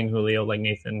doubling Julio, like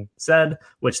Nathan said,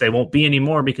 which they won't be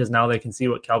anymore because now they can see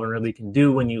what Calvin Ridley can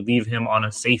do when you leave him on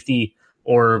a safety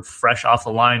or fresh off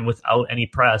the line without any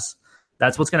press.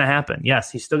 That's what's going to happen. Yes,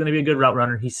 he's still going to be a good route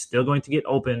runner. He's still going to get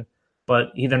open,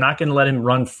 but they're not going to let him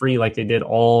run free like they did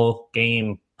all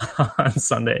game on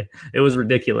Sunday. It was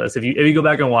ridiculous. If you go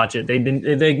back and watch it, they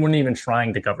weren't even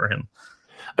trying to cover him.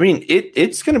 I mean,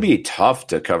 it's going to be tough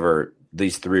to cover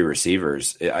these 3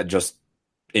 receivers. Just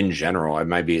in general, it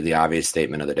might be the obvious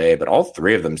statement of the day, but all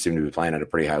 3 of them seem to be playing at a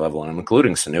pretty high level, and I'm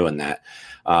including Sanu in that.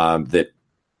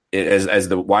 As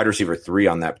the wide receiver 3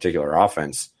 on that particular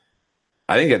offense,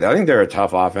 I think they're a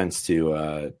tough offense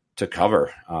to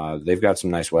cover. They've got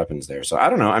some nice weapons there, so I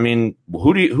don't know. I mean,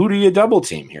 who do you double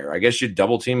team here? I guess you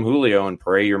double team Julio and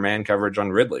pray your man coverage on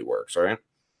Ridley works, right?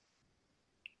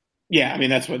 Yeah, I mean,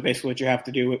 that's basically what you have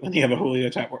to do when you have a Julio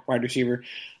type wide receiver.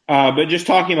 But just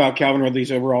talking about Calvin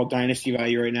Ridley's overall dynasty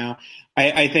value right now,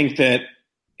 I think that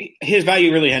his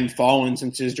value really hadn't fallen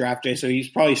since his draft day, so he's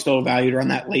probably still valued around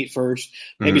that late first.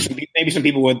 Maybe some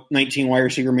people with 19 wide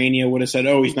receiver mania would have said,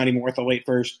 "Oh, he's not even worth a late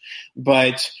first."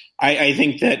 But I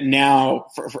think that now,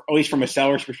 for at least from a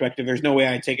seller's perspective, there's no way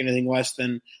I'd take anything less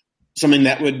than something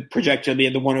that would project to be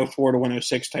at the 104 to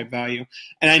 106 type value.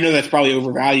 And I know that's probably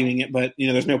overvaluing it, but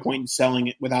there's no point in selling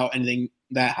it without anything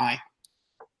that high.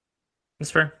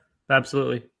 That's fair.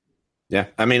 Absolutely. Yeah.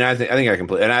 I mean, I think I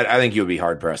completely, and I think you would be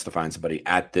hard pressed to find somebody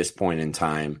at this point in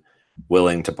time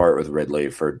willing to part with Ridley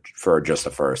for just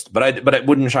a first. But it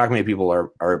wouldn't shock me if people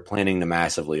are planning to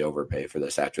massively overpay for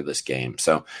this after this game.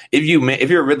 So if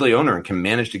you're a Ridley owner and can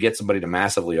manage to get somebody to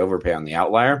massively overpay on the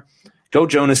outlier, go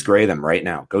Jonas Gray them right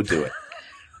now. Go do it.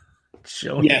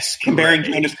 Yes, comparing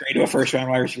Jonas Gray to a first-round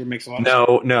wide receiver makes a lot of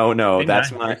sense. No.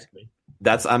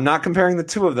 I'm not comparing the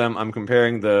 2 of them. I'm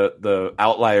comparing the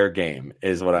outlier game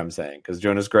is what I'm saying, because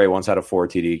Jonas Gray once had a 4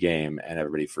 TD game and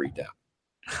everybody freaked out.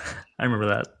 I remember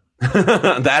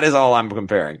that. That is all I'm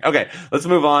comparing. Okay, let's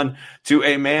move on to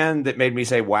a man that made me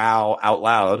say "wow" out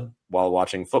loud while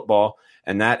watching football.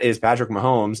 and that is Patrick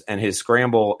Mahomes and his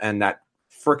scramble and that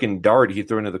freaking dart he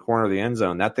threw into the corner of the end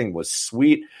zone. That thing was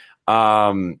sweet.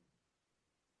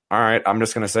 All right, I'm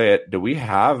just going to say it. Do we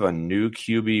have a new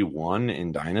QB1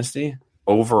 in Dynasty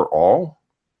overall?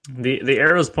 The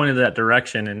arrows pointed that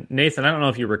direction. And Nathan, I don't know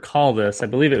if you recall this. I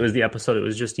believe it was the episode. It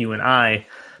was just you and I.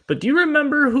 But do you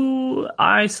remember who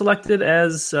I selected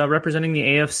as representing the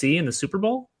AFC in the Super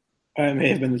Bowl? It may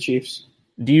have been the Chiefs.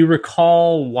 Do you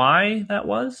recall why that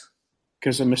was?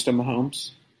 Because of Mr.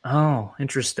 Mahomes. Oh,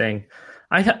 interesting.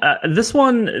 This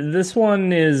one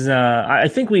is. I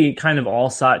think we kind of all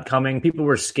saw it coming. People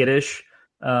were skittish,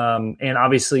 and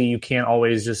obviously you can't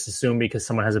always just assume because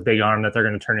someone has a big arm that they're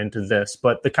going to turn into this.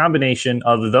 But the combination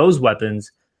of those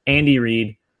weapons, Andy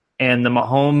Reid, and the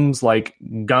Mahomes like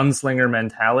gunslinger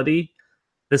mentality,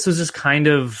 this was just kind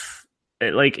of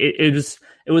like it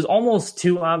was almost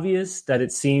too obvious that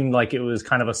it seemed like it was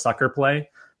kind of a sucker play.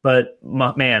 But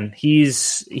man,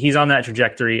 he's on that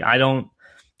trajectory. I don't.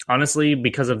 Honestly,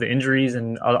 because of the injuries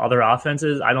and other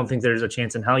offenses, I don't think there's a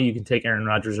chance in hell you can take Aaron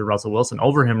Rodgers or Russell Wilson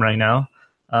over him right now.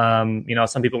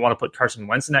 Some people want to put Carson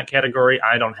Wentz in that category.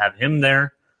 I don't have him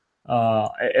there.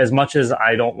 As much as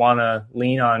I don't want to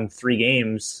lean on 3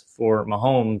 games for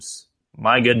Mahomes,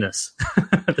 my goodness,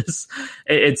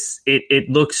 it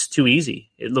looks too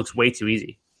easy. It looks way too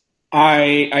easy.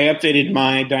 I updated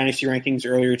my dynasty rankings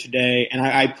earlier today, and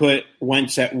I put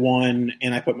Wentz at 1,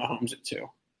 and I put Mahomes at 2.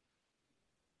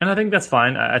 And I think that's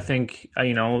fine. I think,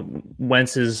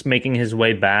 Wentz is making his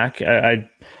way back.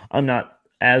 I'm not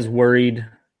as worried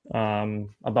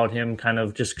about him kind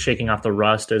of just shaking off the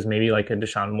rust as maybe like a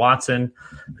Deshaun Watson,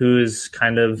 who's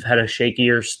kind of had a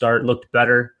shakier start, looked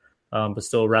better, but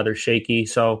still rather shaky.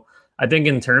 So I think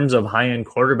in terms of high-end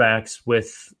quarterbacks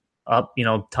with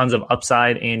tons of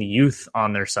upside and youth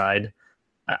on their side,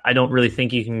 I don't really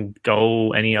think you can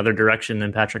go any other direction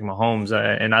than Patrick Mahomes.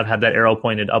 And I've had that arrow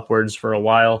pointed upwards for a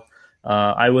while.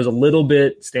 I was a little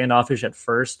bit standoffish at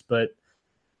first, but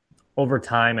over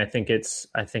time, I think it's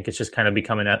just kind of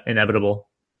become inevitable.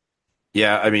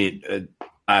 Yeah, I mean,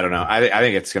 I don't know. I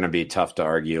think it's going to be tough to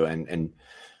argue, and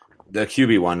the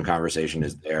QB1 conversation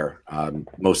is there.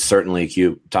 Most certainly,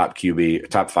 top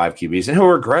 5 QBs, and he'll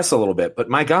regress a little bit. But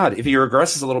my God, if he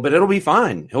regresses a little bit, it'll be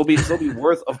fine. He'll still be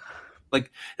worth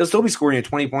he'll still be scoring at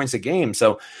 20 points a game.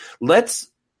 So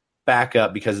let's back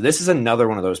up, because this is another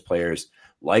one of those players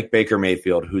like Baker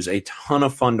Mayfield, who's a ton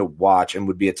of fun to watch and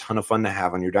would be a ton of fun to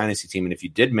have on your dynasty team. And if you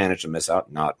did manage to miss out,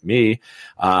 not me,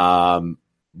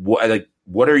 what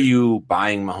are you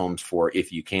buying Mahomes for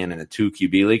if you can in a 2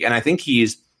 QB league? And I think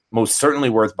he's most certainly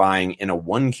worth buying in a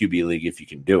 1 QB league if you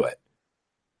can do it.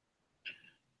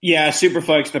 Yeah,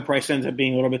 Superflex, the price ends up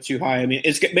being a little bit too high. I mean,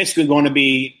 it's basically going to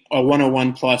be a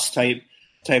 101 plus type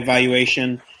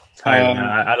valuation.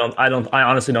 I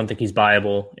honestly don't think he's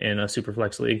buyable in a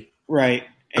Superflex league. Right.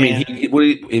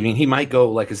 He might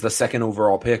go like as the 2nd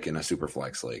overall pick in a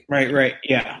Superflex league. Right.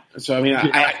 Yeah. So I mean,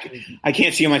 I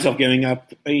can't see myself giving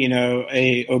up,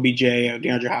 a OBJ, a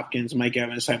DeAndre Hopkins, Mike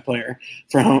Evans type player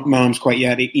for Mahomes quite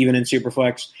yet, even in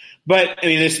Superflex. But I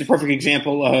mean, this is the perfect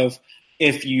example of,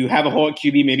 if you have a hole at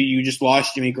QB, maybe you just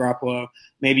lost Jimmy Garoppolo.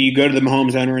 Maybe you go to the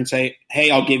Mahomes owner and say,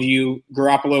 hey, I'll give you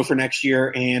Garoppolo for next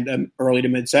year and early to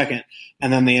mid-second.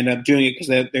 And then they end up doing it because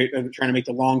they're trying to make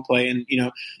the long play. And,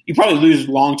 you probably lose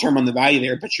long-term on the value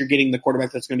there, but you're getting the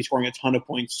quarterback that's going to be scoring a ton of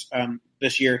points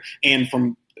this year and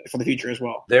for the future as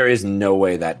well. There is no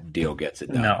way that deal gets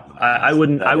it done. No, I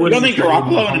wouldn't. You don't think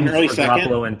Garoppolo in an early second?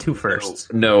 Garoppolo in 2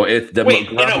 firsts. No, in a 1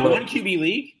 QB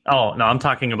league? Oh, no, I'm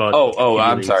talking about.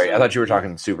 I'm sorry. I thought you were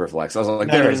talking Superflex. I was like,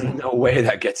 there is no way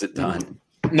that gets it done.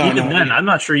 Even then, I'm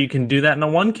not sure you can do that in a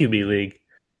 1 QB league.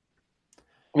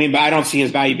 I mean, but I don't see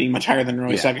his value being much higher than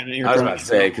early second. I was about to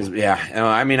say, because,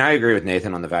 I agree with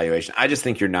Nathan on the valuation. I just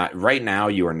think you are not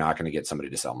going to get somebody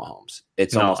to sell Mahomes.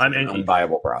 It's almost an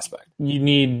unviable prospect. You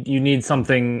need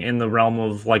something in the realm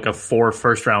of like a 4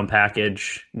 first-round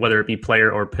package, whether it be player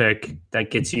or pick,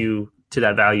 that gets you to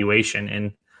that valuation.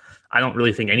 And I don't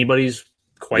really think anybody's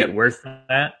quite worth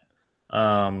that.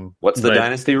 What's the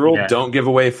dynasty rule? Yeah. Don't give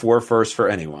away 4 firsts for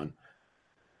anyone.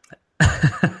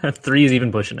 3 is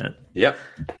even pushing it. Yep.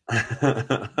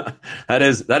 That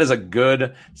is a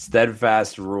good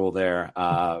steadfast rule there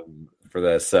for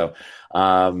this. So,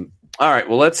 all right.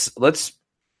 Well, let's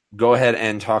go ahead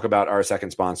and talk about our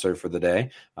second sponsor for the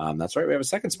day. That's right. We have a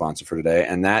second sponsor for today,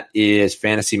 and that is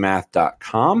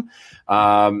FantasyMath.com.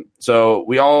 So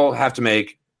we all have to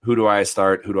make who do I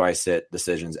start, who do I sit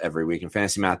decisions every week, and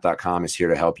FantasyMath.com is here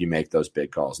to help you make those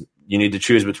big calls. You need to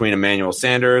choose between Emmanuel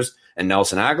Sanders and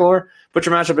Nelson Aguilar. Put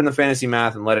your matchup in the Fantasy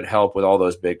Math and let it help with all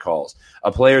those big calls.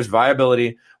 A player's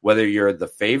viability, whether you're the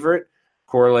favorite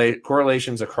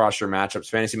correlations across your matchups.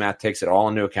 Fantasy Math takes it all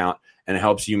into account and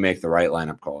helps you make the right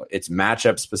lineup call. It's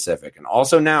matchup specific. And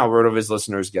also now, RotoViz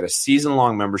listeners get a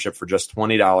season-long membership for just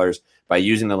 $20 by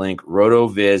using the link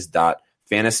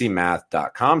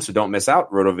rotoviz.fantasymath.com. So don't miss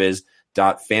out,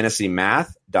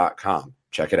 rotoviz.fantasymath.com.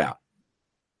 Check it out.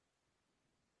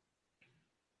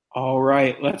 All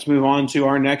right, let's move on to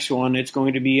our next one. It's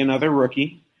going to be another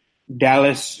rookie.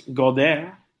 Dallas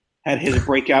Goedert had his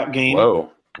breakout game.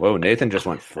 Whoa, Nathan just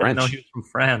went French. No, he was from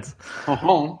France.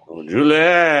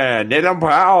 Julien, Nathan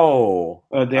Powell.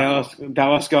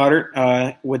 Dallas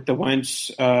Goedert with the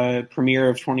Wentz premiere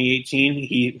of 2018.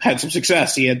 He had some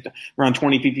success. He had around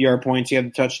 20 PPR points. He had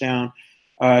the touchdown.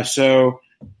 So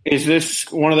is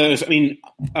this one of those? I mean,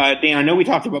 Dan, I know we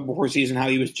talked about before season how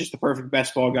he was just the perfect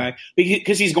best ball guy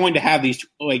because he's going to have these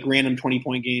like random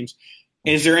 20-point games.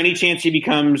 Is there any chance he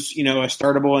becomes, a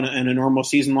startable in a normal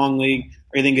season-long league,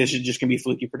 or you think this is just going to be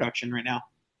fluky production right now?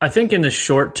 I think in the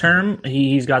short term,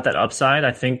 he's got that upside.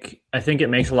 I think it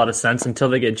makes a lot of sense until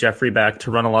they get Jeffrey back to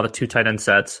run a lot of 2 tight end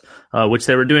sets, which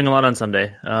they were doing a lot on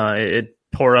Sunday. It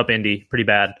tore up Indy pretty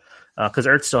bad because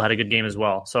Ertz still had a good game as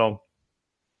well. So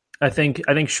I think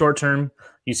short term,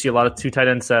 you see a lot of 2 tight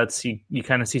end sets. You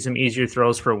kind of see some easier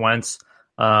throws for Wentz.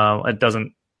 It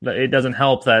doesn't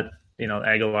help that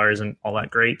Aguilar isn't all that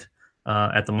great.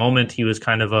 At the moment, he was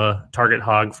kind of a target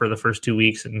hog for the first 2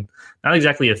 weeks and not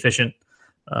exactly efficient.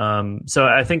 So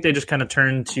I think they just kind of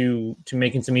turned to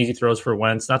making some easy throws for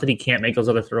Wentz. Not that he can't make those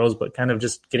other throws, but kind of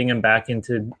just getting him back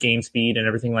into game speed and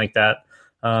everything like that.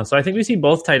 So I think we see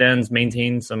both tight ends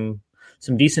maintain some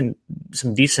decent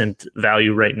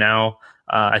value right now.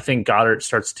 I think Goddard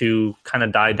starts to kind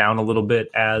of die down a little bit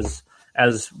as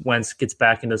Wentz gets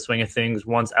back into the swing of things.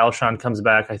 Once Alshon comes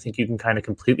back, I think you can kind of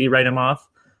completely write him off.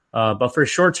 But for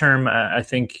short term, I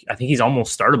think he's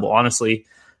almost startable, honestly,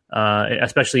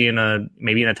 especially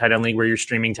maybe in a tight end league where you're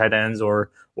streaming tight ends or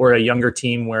a younger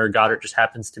team where Goddard just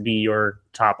happens to be your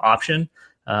top option.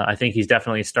 I think he's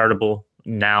definitely startable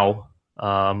now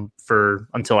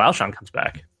until Alshon comes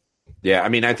back. Yeah, I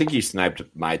mean, I think you sniped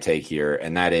my take here,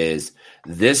 and that is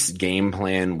this game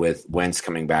plan with Wentz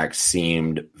coming back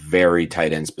seemed very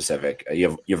tight end specific.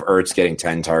 You have Ertz getting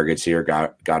 10 targets here,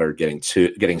 Goddard getting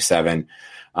 7.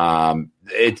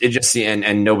 It just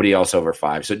and nobody else over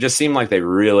 5. So it just seemed like they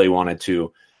really wanted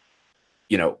to,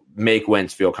 make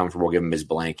Wentz feel comfortable, give him his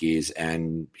blankies,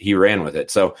 and he ran with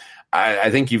it. So I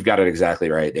think you've got it exactly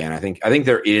right, Dan. I think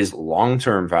there is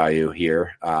long-term value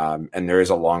here, and there is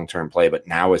a long-term play, but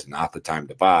now is not the time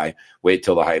to buy. Wait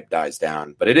till the hype dies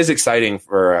down. But it is exciting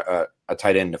for a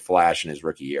tight end to flash in his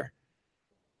rookie year.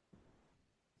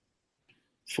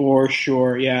 For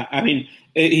sure, yeah. I mean,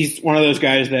 he's one of those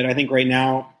guys that I think right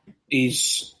now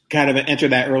he's kind of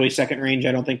entered that early second range.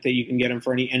 I don't think that you can get him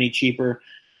for any cheaper,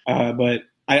 but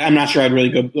I'm not sure I'd really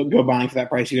go buying for that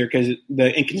price either because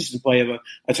the inconsistent play of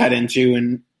a tight end too,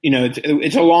 and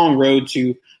it's a long road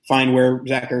to find where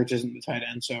Zach Ertz isn't the tight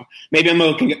end. So maybe I'm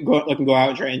looking to go out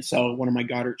and try and sell one of my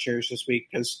Goddard shares this week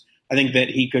because I think that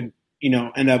he could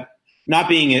end up not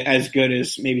being as good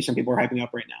as maybe some people are hyping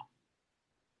up right now.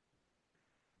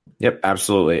 Yep,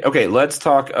 absolutely. Okay, let's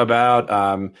talk about.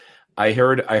 I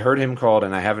heard him called,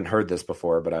 and I haven't heard this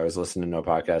before, but I was listening to a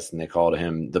podcast, and they called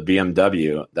him the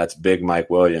BMW. That's Big Mike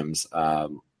Williams,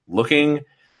 looking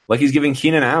like he's giving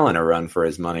Keenan Allen a run for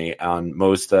his money on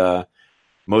most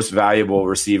valuable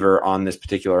receiver on this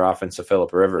particular offense of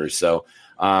Phillip Rivers. So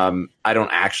I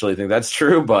don't actually think that's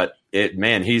true, but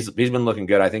he's been looking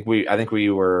good. I think we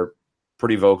were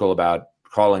pretty vocal about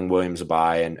calling Williams a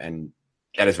buy and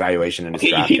at his valuation in his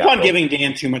draft. You keep on giving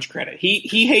Dan too much credit.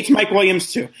 He hates Mike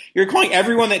Williams too. You're calling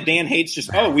everyone that Dan hates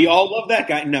just, we all love that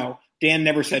guy. No, Dan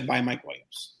never said buy Mike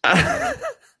Williams.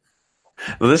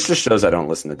 Well, this just shows I don't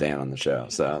listen to Dan on the show,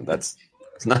 so it's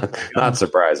not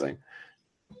surprising.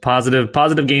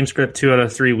 Positive game script 2 out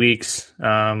of 3 weeks,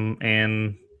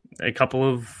 and a couple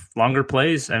of longer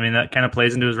plays. I mean, that kind of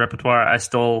plays into his repertoire. I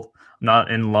still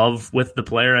not in love with the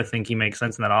player. I think he makes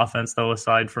sense in that offense, though,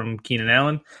 aside from Keenan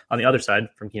Allen. On the other side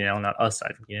from Keenan Allen, not us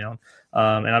side from Keenan Allen.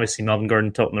 And obviously Melvin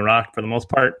Gordon toting the rock for the most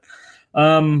part.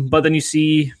 But then you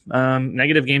see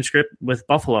negative game script with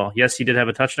Buffalo. Yes, he did have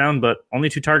a touchdown, but only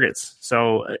 2 targets.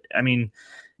 So, I mean,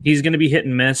 he's going to be hit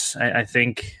and miss. I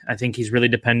think he's really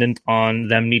dependent on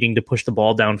them needing to push the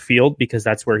ball downfield because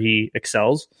that's where he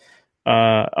excels.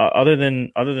 Other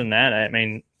than that, I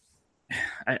mean,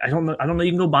 I don't know.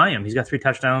 You can go buy him. He's got 3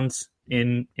 touchdowns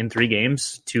in 3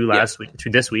 games, 2 last week, 2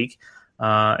 this week.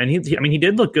 And he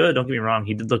did look good. Don't get me wrong.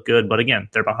 He did look good. But again,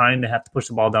 they're behind. They have to push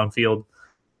the ball downfield.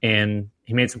 And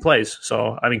he made some plays.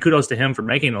 So, I mean, kudos to him for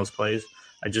making those plays.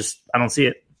 I don't see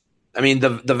it. I mean,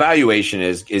 the valuation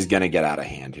is going to get out of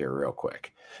hand here real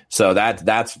quick. So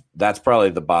that's probably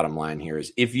the bottom line here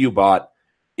is if you bought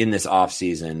in this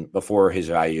offseason before his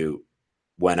value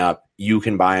went up, you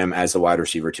can buy him as the wide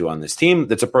receiver 2 on this team.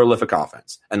 That's a prolific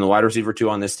offense. And the wide receiver 2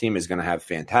 on this team is going to have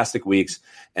fantastic weeks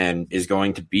and is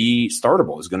going to be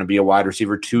startable, is going to be a wide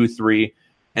receiver 2, 3,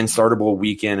 and startable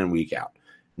week in and week out.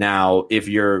 Now, if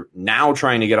you're now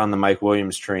trying to get on the Mike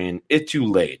Williams train, it's too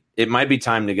late. It might be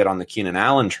time to get on the Keenan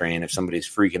Allen train if somebody's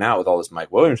freaking out with all this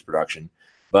Mike Williams production,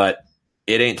 but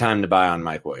it ain't time to buy on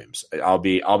Mike Williams. I'll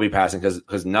be passing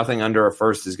because nothing under a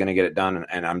first is going to get it done,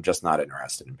 and I'm just not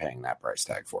interested in paying that price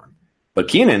tag for him. But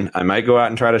Keenan, I might go out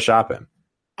and try to shop him.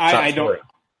 I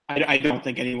don't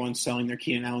think anyone's selling their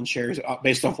Keenan Allen shares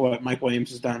based off what Mike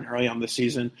Williams has done early on this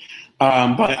season.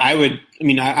 But I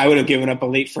would have given up a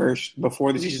late first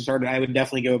before the season started. I would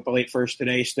definitely give up a late first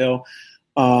today still.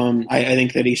 I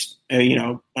think that he's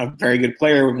a very good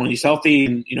player when he's healthy,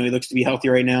 and he looks to be healthy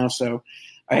right now. So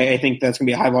I think that's going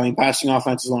to be a high volume passing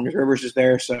offense as long as Rivers is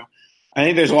there. So I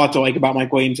think there's a lot to like about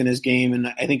Mike Williams in his game, and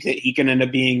I think that he can end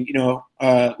up being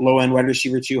low end wide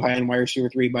receiver 2, high end wide receiver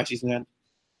 3 by season end.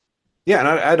 Yeah, and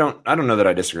I don't know that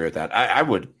I disagree with that. I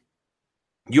would.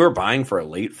 You're buying for a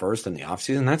late first in the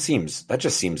offseason? That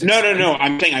just seems No.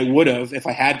 I'm saying I would have if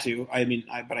I had to. I mean,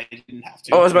 but I didn't have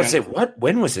to. Oh, I was about to say, what?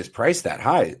 When was his price that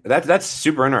high? That's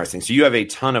super interesting. So you have a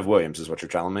ton of Williams, is what you're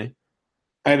telling me?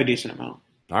 I have a decent amount.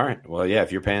 All right. Well, yeah,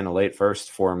 if you're paying a late first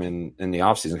for him in the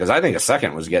offseason, because I think a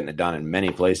second was getting it done in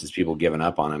many places, people giving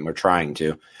up on him or trying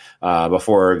to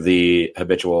before the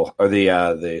habitual or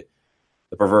the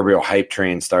proverbial hype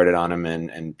train started on him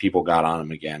and people got on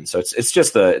him again. So it's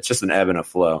just an ebb and a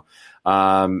flow.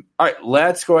 All right,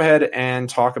 let's go ahead and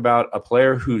talk about a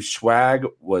player whose swag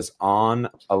was on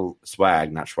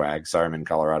not swag. Sorry, I'm in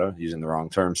Colorado using the wrong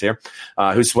terms here.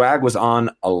 Whose swag was on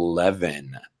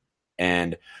 11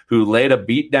 and who laid a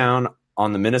beat down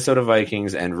on the Minnesota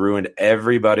Vikings and ruined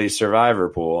everybody's survivor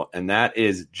pool. And that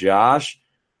is Josh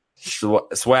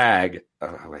Swag.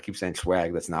 I keep saying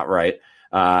swag. That's not right.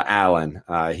 Allen.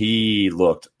 He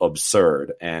looked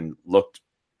absurd and looked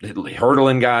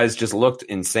hurdling guys, just looked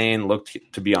insane, looked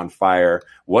to be on fire.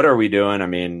 What are we doing? I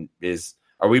mean,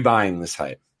 are we buying this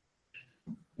hype?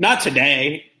 Not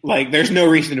today. Like, there's no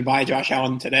reason to buy Josh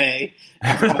Allen today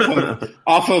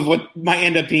off of what might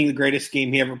end up being the greatest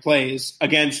game he ever plays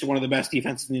against one of the best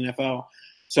defenses in the NFL.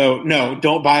 So, no,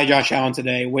 don't buy Josh Allen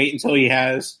today. Wait until he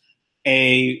has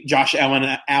a Josh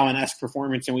Allen-esque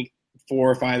performance in week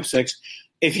 4, 5, 6,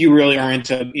 if you really are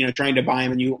into trying to buy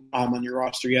him and you on your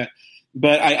roster yet.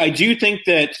 But I do think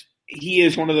that he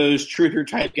is one of those truther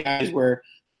type guys where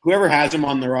whoever has him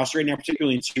on the roster right now,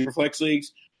 particularly in Superflex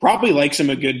leagues, probably likes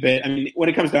him a good bit. I mean, when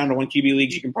it comes down to 1 QB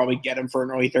leagues, you can probably get him for an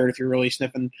early third if you're really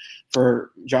sniffing for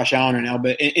Josh Allen right now.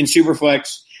 But in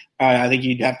Superflex, I think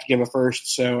you'd have to give a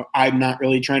first. So I'm not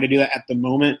really trying to do that at the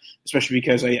moment, especially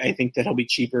because I think that he'll be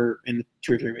cheaper in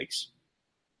 2 or 3 weeks.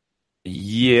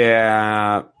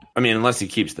 Yeah, I mean, unless he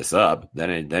keeps this up,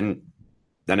 then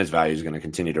his value is going to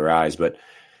continue to rise. But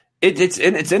it's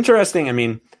interesting. I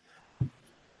mean,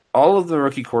 all of the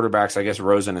rookie quarterbacks, I guess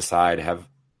Rosen aside, have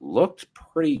looked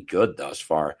pretty good thus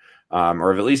far,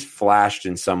 or have at least flashed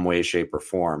in some way, shape, or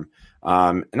form.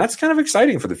 And that's kind of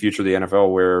exciting for the future of the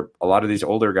NFL, where a lot of these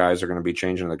older guys are going to be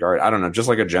changing the guard. I don't know, just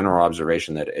like a general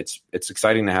observation that it's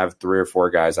exciting to have 3 or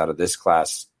 4 guys out of this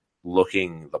class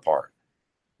looking the part.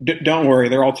 Don't worry,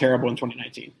 they're all terrible in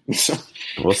 2019.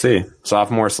 We'll see.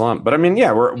 Sophomore slump. But I mean,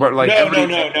 yeah, we're like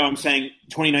No. I'm saying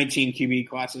 2019 QB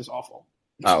class is awful.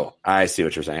 Oh, I see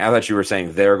what you're saying. I thought you were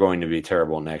saying they're going to be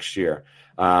terrible next year.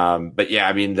 But yeah,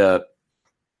 I mean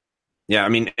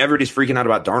everybody's freaking out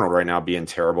about Darnold right now being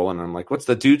terrible, and I'm like, what's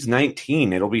the dude's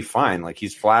 19? It'll be fine. Like,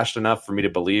 he's flashed enough for me to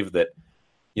believe that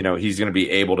he's going to be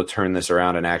able to turn this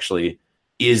around and actually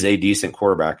is a decent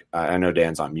quarterback. I know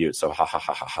Dan's on mute, so ha ha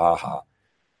ha ha ha ha.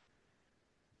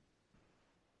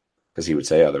 Because he would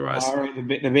say otherwise. All right,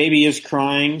 the baby is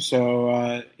crying, so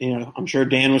I'm sure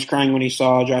Dan was crying when he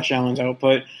saw Josh Allen's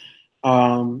output.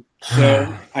 So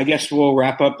I guess we'll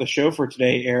wrap up the show for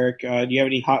today, Eric. Do you have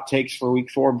any hot takes for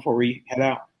week 4 before we head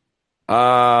out?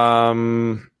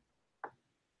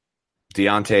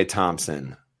 Deontay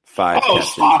Thompson. 5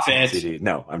 catches. Stop it. CD.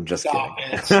 No, I'm just kidding.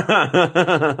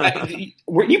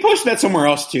 You posted that somewhere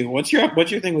else too. What's your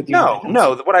thing with Deontay Thompson?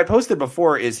 No. What I posted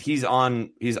before is he's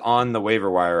on the waiver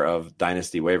wire of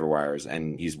Dynasty waiver wires,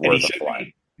 and he's worth a flyer.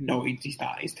 No, he's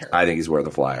not. He's terrible. I think he's worth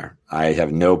a flyer. I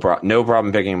have no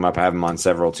problem picking him up. I have him on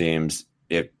several teams.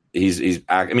 If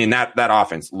that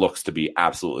offense looks to be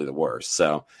absolutely the worst.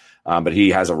 So, but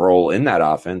he has a role in that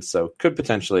offense, so could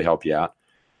potentially help you out.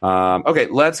 Okay,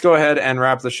 let's go ahead and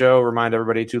wrap the show. Remind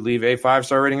everybody to leave a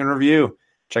 5-star rating and review.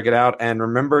 Check it out. And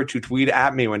remember to tweet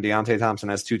at me when Deontay Thompson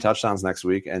has 2 touchdowns next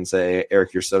week and say,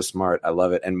 Eric, you're so smart. I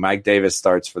love it. And Mike Davis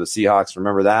starts for the Seahawks.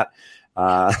 Remember that?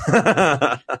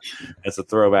 It's a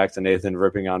throwback to Nathan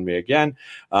ripping on me again.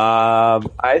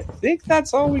 I think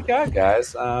that's all we got,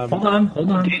 guys. Hold on.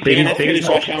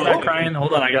 Crying.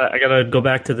 Hold on. I gotta go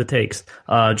back to the takes.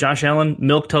 Josh Allen,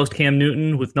 milquetoast Cam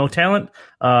Newton with no talent.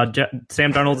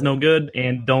 Sam Darnold's no good,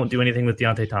 and don't do anything with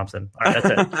Deontay Thompson. All right, that's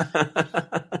it.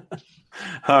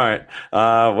 All right.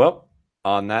 Well,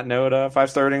 on that note,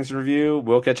 5-star ratings and review.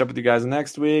 We'll catch up with you guys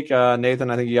next week. Nathan,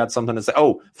 I think you got something to say.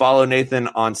 Oh, follow Nathan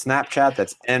on Snapchat.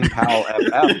 That's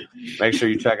NPowellFF. Make sure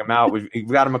you check him out. We've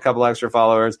got him a couple extra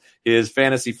followers. His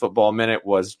fantasy football minute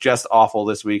was just awful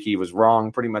this week. He was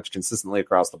wrong pretty much consistently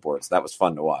across the board. So that was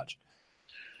fun to watch.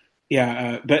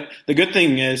 Yeah, but the good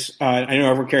thing is, I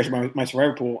know everyone cares about my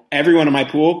survivor pool. Everyone in my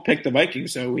pool picked the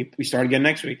Vikings, so we start again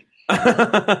next week.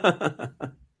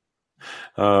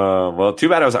 Well, too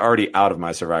bad I was already out of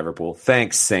my survivor pool.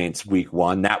 Thanks, Saints, week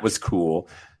 1. That was cool.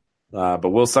 But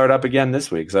we'll start up again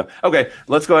this week. So, okay,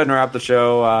 let's go ahead and wrap the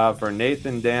show. For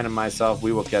Nathan, Dan, and myself,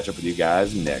 we will catch up with you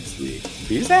guys next week.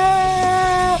 Peace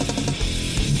out!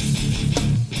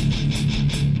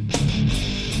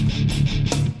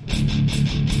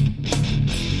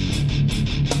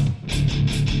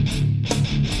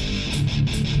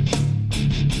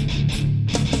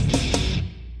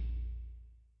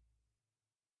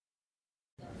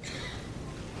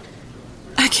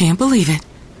 Can't believe it.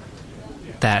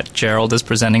 That Gerald is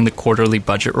presenting the quarterly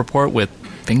budget report with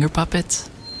finger puppets?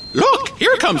 Look,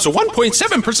 here comes a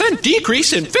 1.7%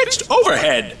 decrease in fixed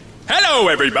overhead. Hello,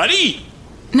 everybody.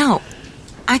 No,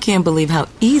 I can't believe how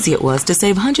easy it was to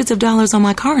save hundreds of dollars on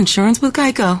my car insurance with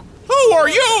Geico. Who are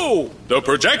you? The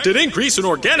projected increase in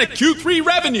organic Q3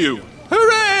 revenue.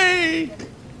 Hooray!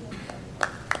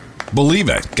 Believe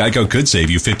it, Geico could save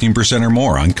you 15% or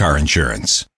more on car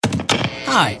insurance.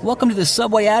 Hi, welcome to the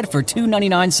Subway ad for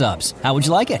 $2.99 subs. How would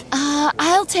you like it?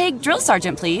 I'll take Drill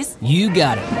Sergeant, please. You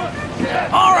got it.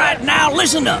 All right, now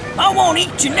listen up. I want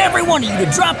each and every one of you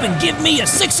to drop and give me a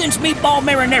 6-inch meatball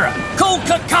marinara, cold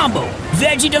cut combo,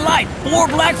 veggie delight, or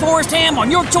Black Forest ham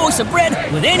on your choice of bread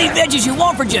with any veggies you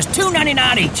want for just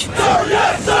 $2.99 each. Sir,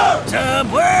 yes, sir!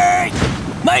 Subway!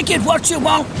 Make it what you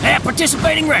want at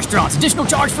participating restaurants. Additional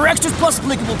charge for extras plus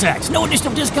applicable tax. No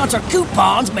additional discounts or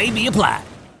coupons may be applied.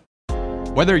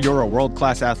 Whether you're a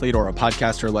world-class athlete or a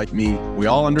podcaster like me, we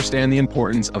all understand the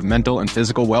importance of mental and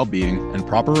physical well-being and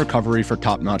proper recovery for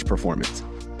top-notch performance.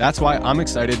 That's why I'm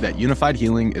excited that Unified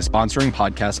Healing is sponsoring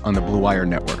podcasts on the Blue Wire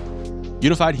Network.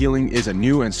 Unified Healing is a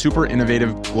new and super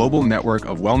innovative global network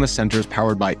of wellness centers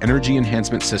powered by Energy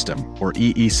Enhancement System, or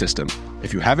EE System.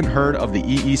 If you haven't heard of the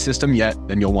EE System yet,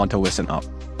 then you'll want to listen up.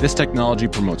 This technology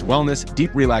promotes wellness,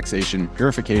 deep relaxation,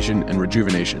 purification, and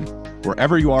rejuvenation.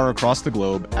 Wherever you are across the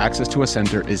globe, access to a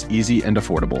center is easy and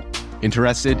affordable.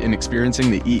 Interested in experiencing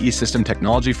the EE System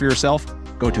technology for yourself?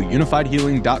 Go to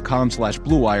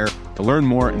unifiedhealing.com/bluewire to learn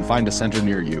more and find a center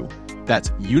near you.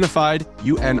 That's unified,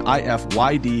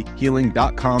 UNIFYD,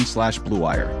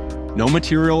 healing.com/bluewire. No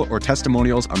material or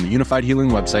testimonials on the Unified Healing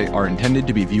website are intended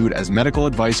to be viewed as medical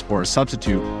advice or a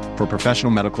substitute for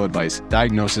professional medical advice,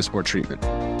 diagnosis, or treatment.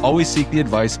 Always seek the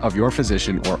advice of your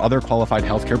physician or other qualified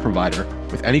healthcare provider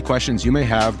with any questions you may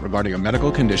have regarding a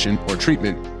medical condition or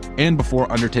treatment and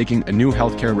before undertaking a new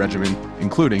healthcare regimen,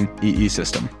 including EE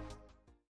System.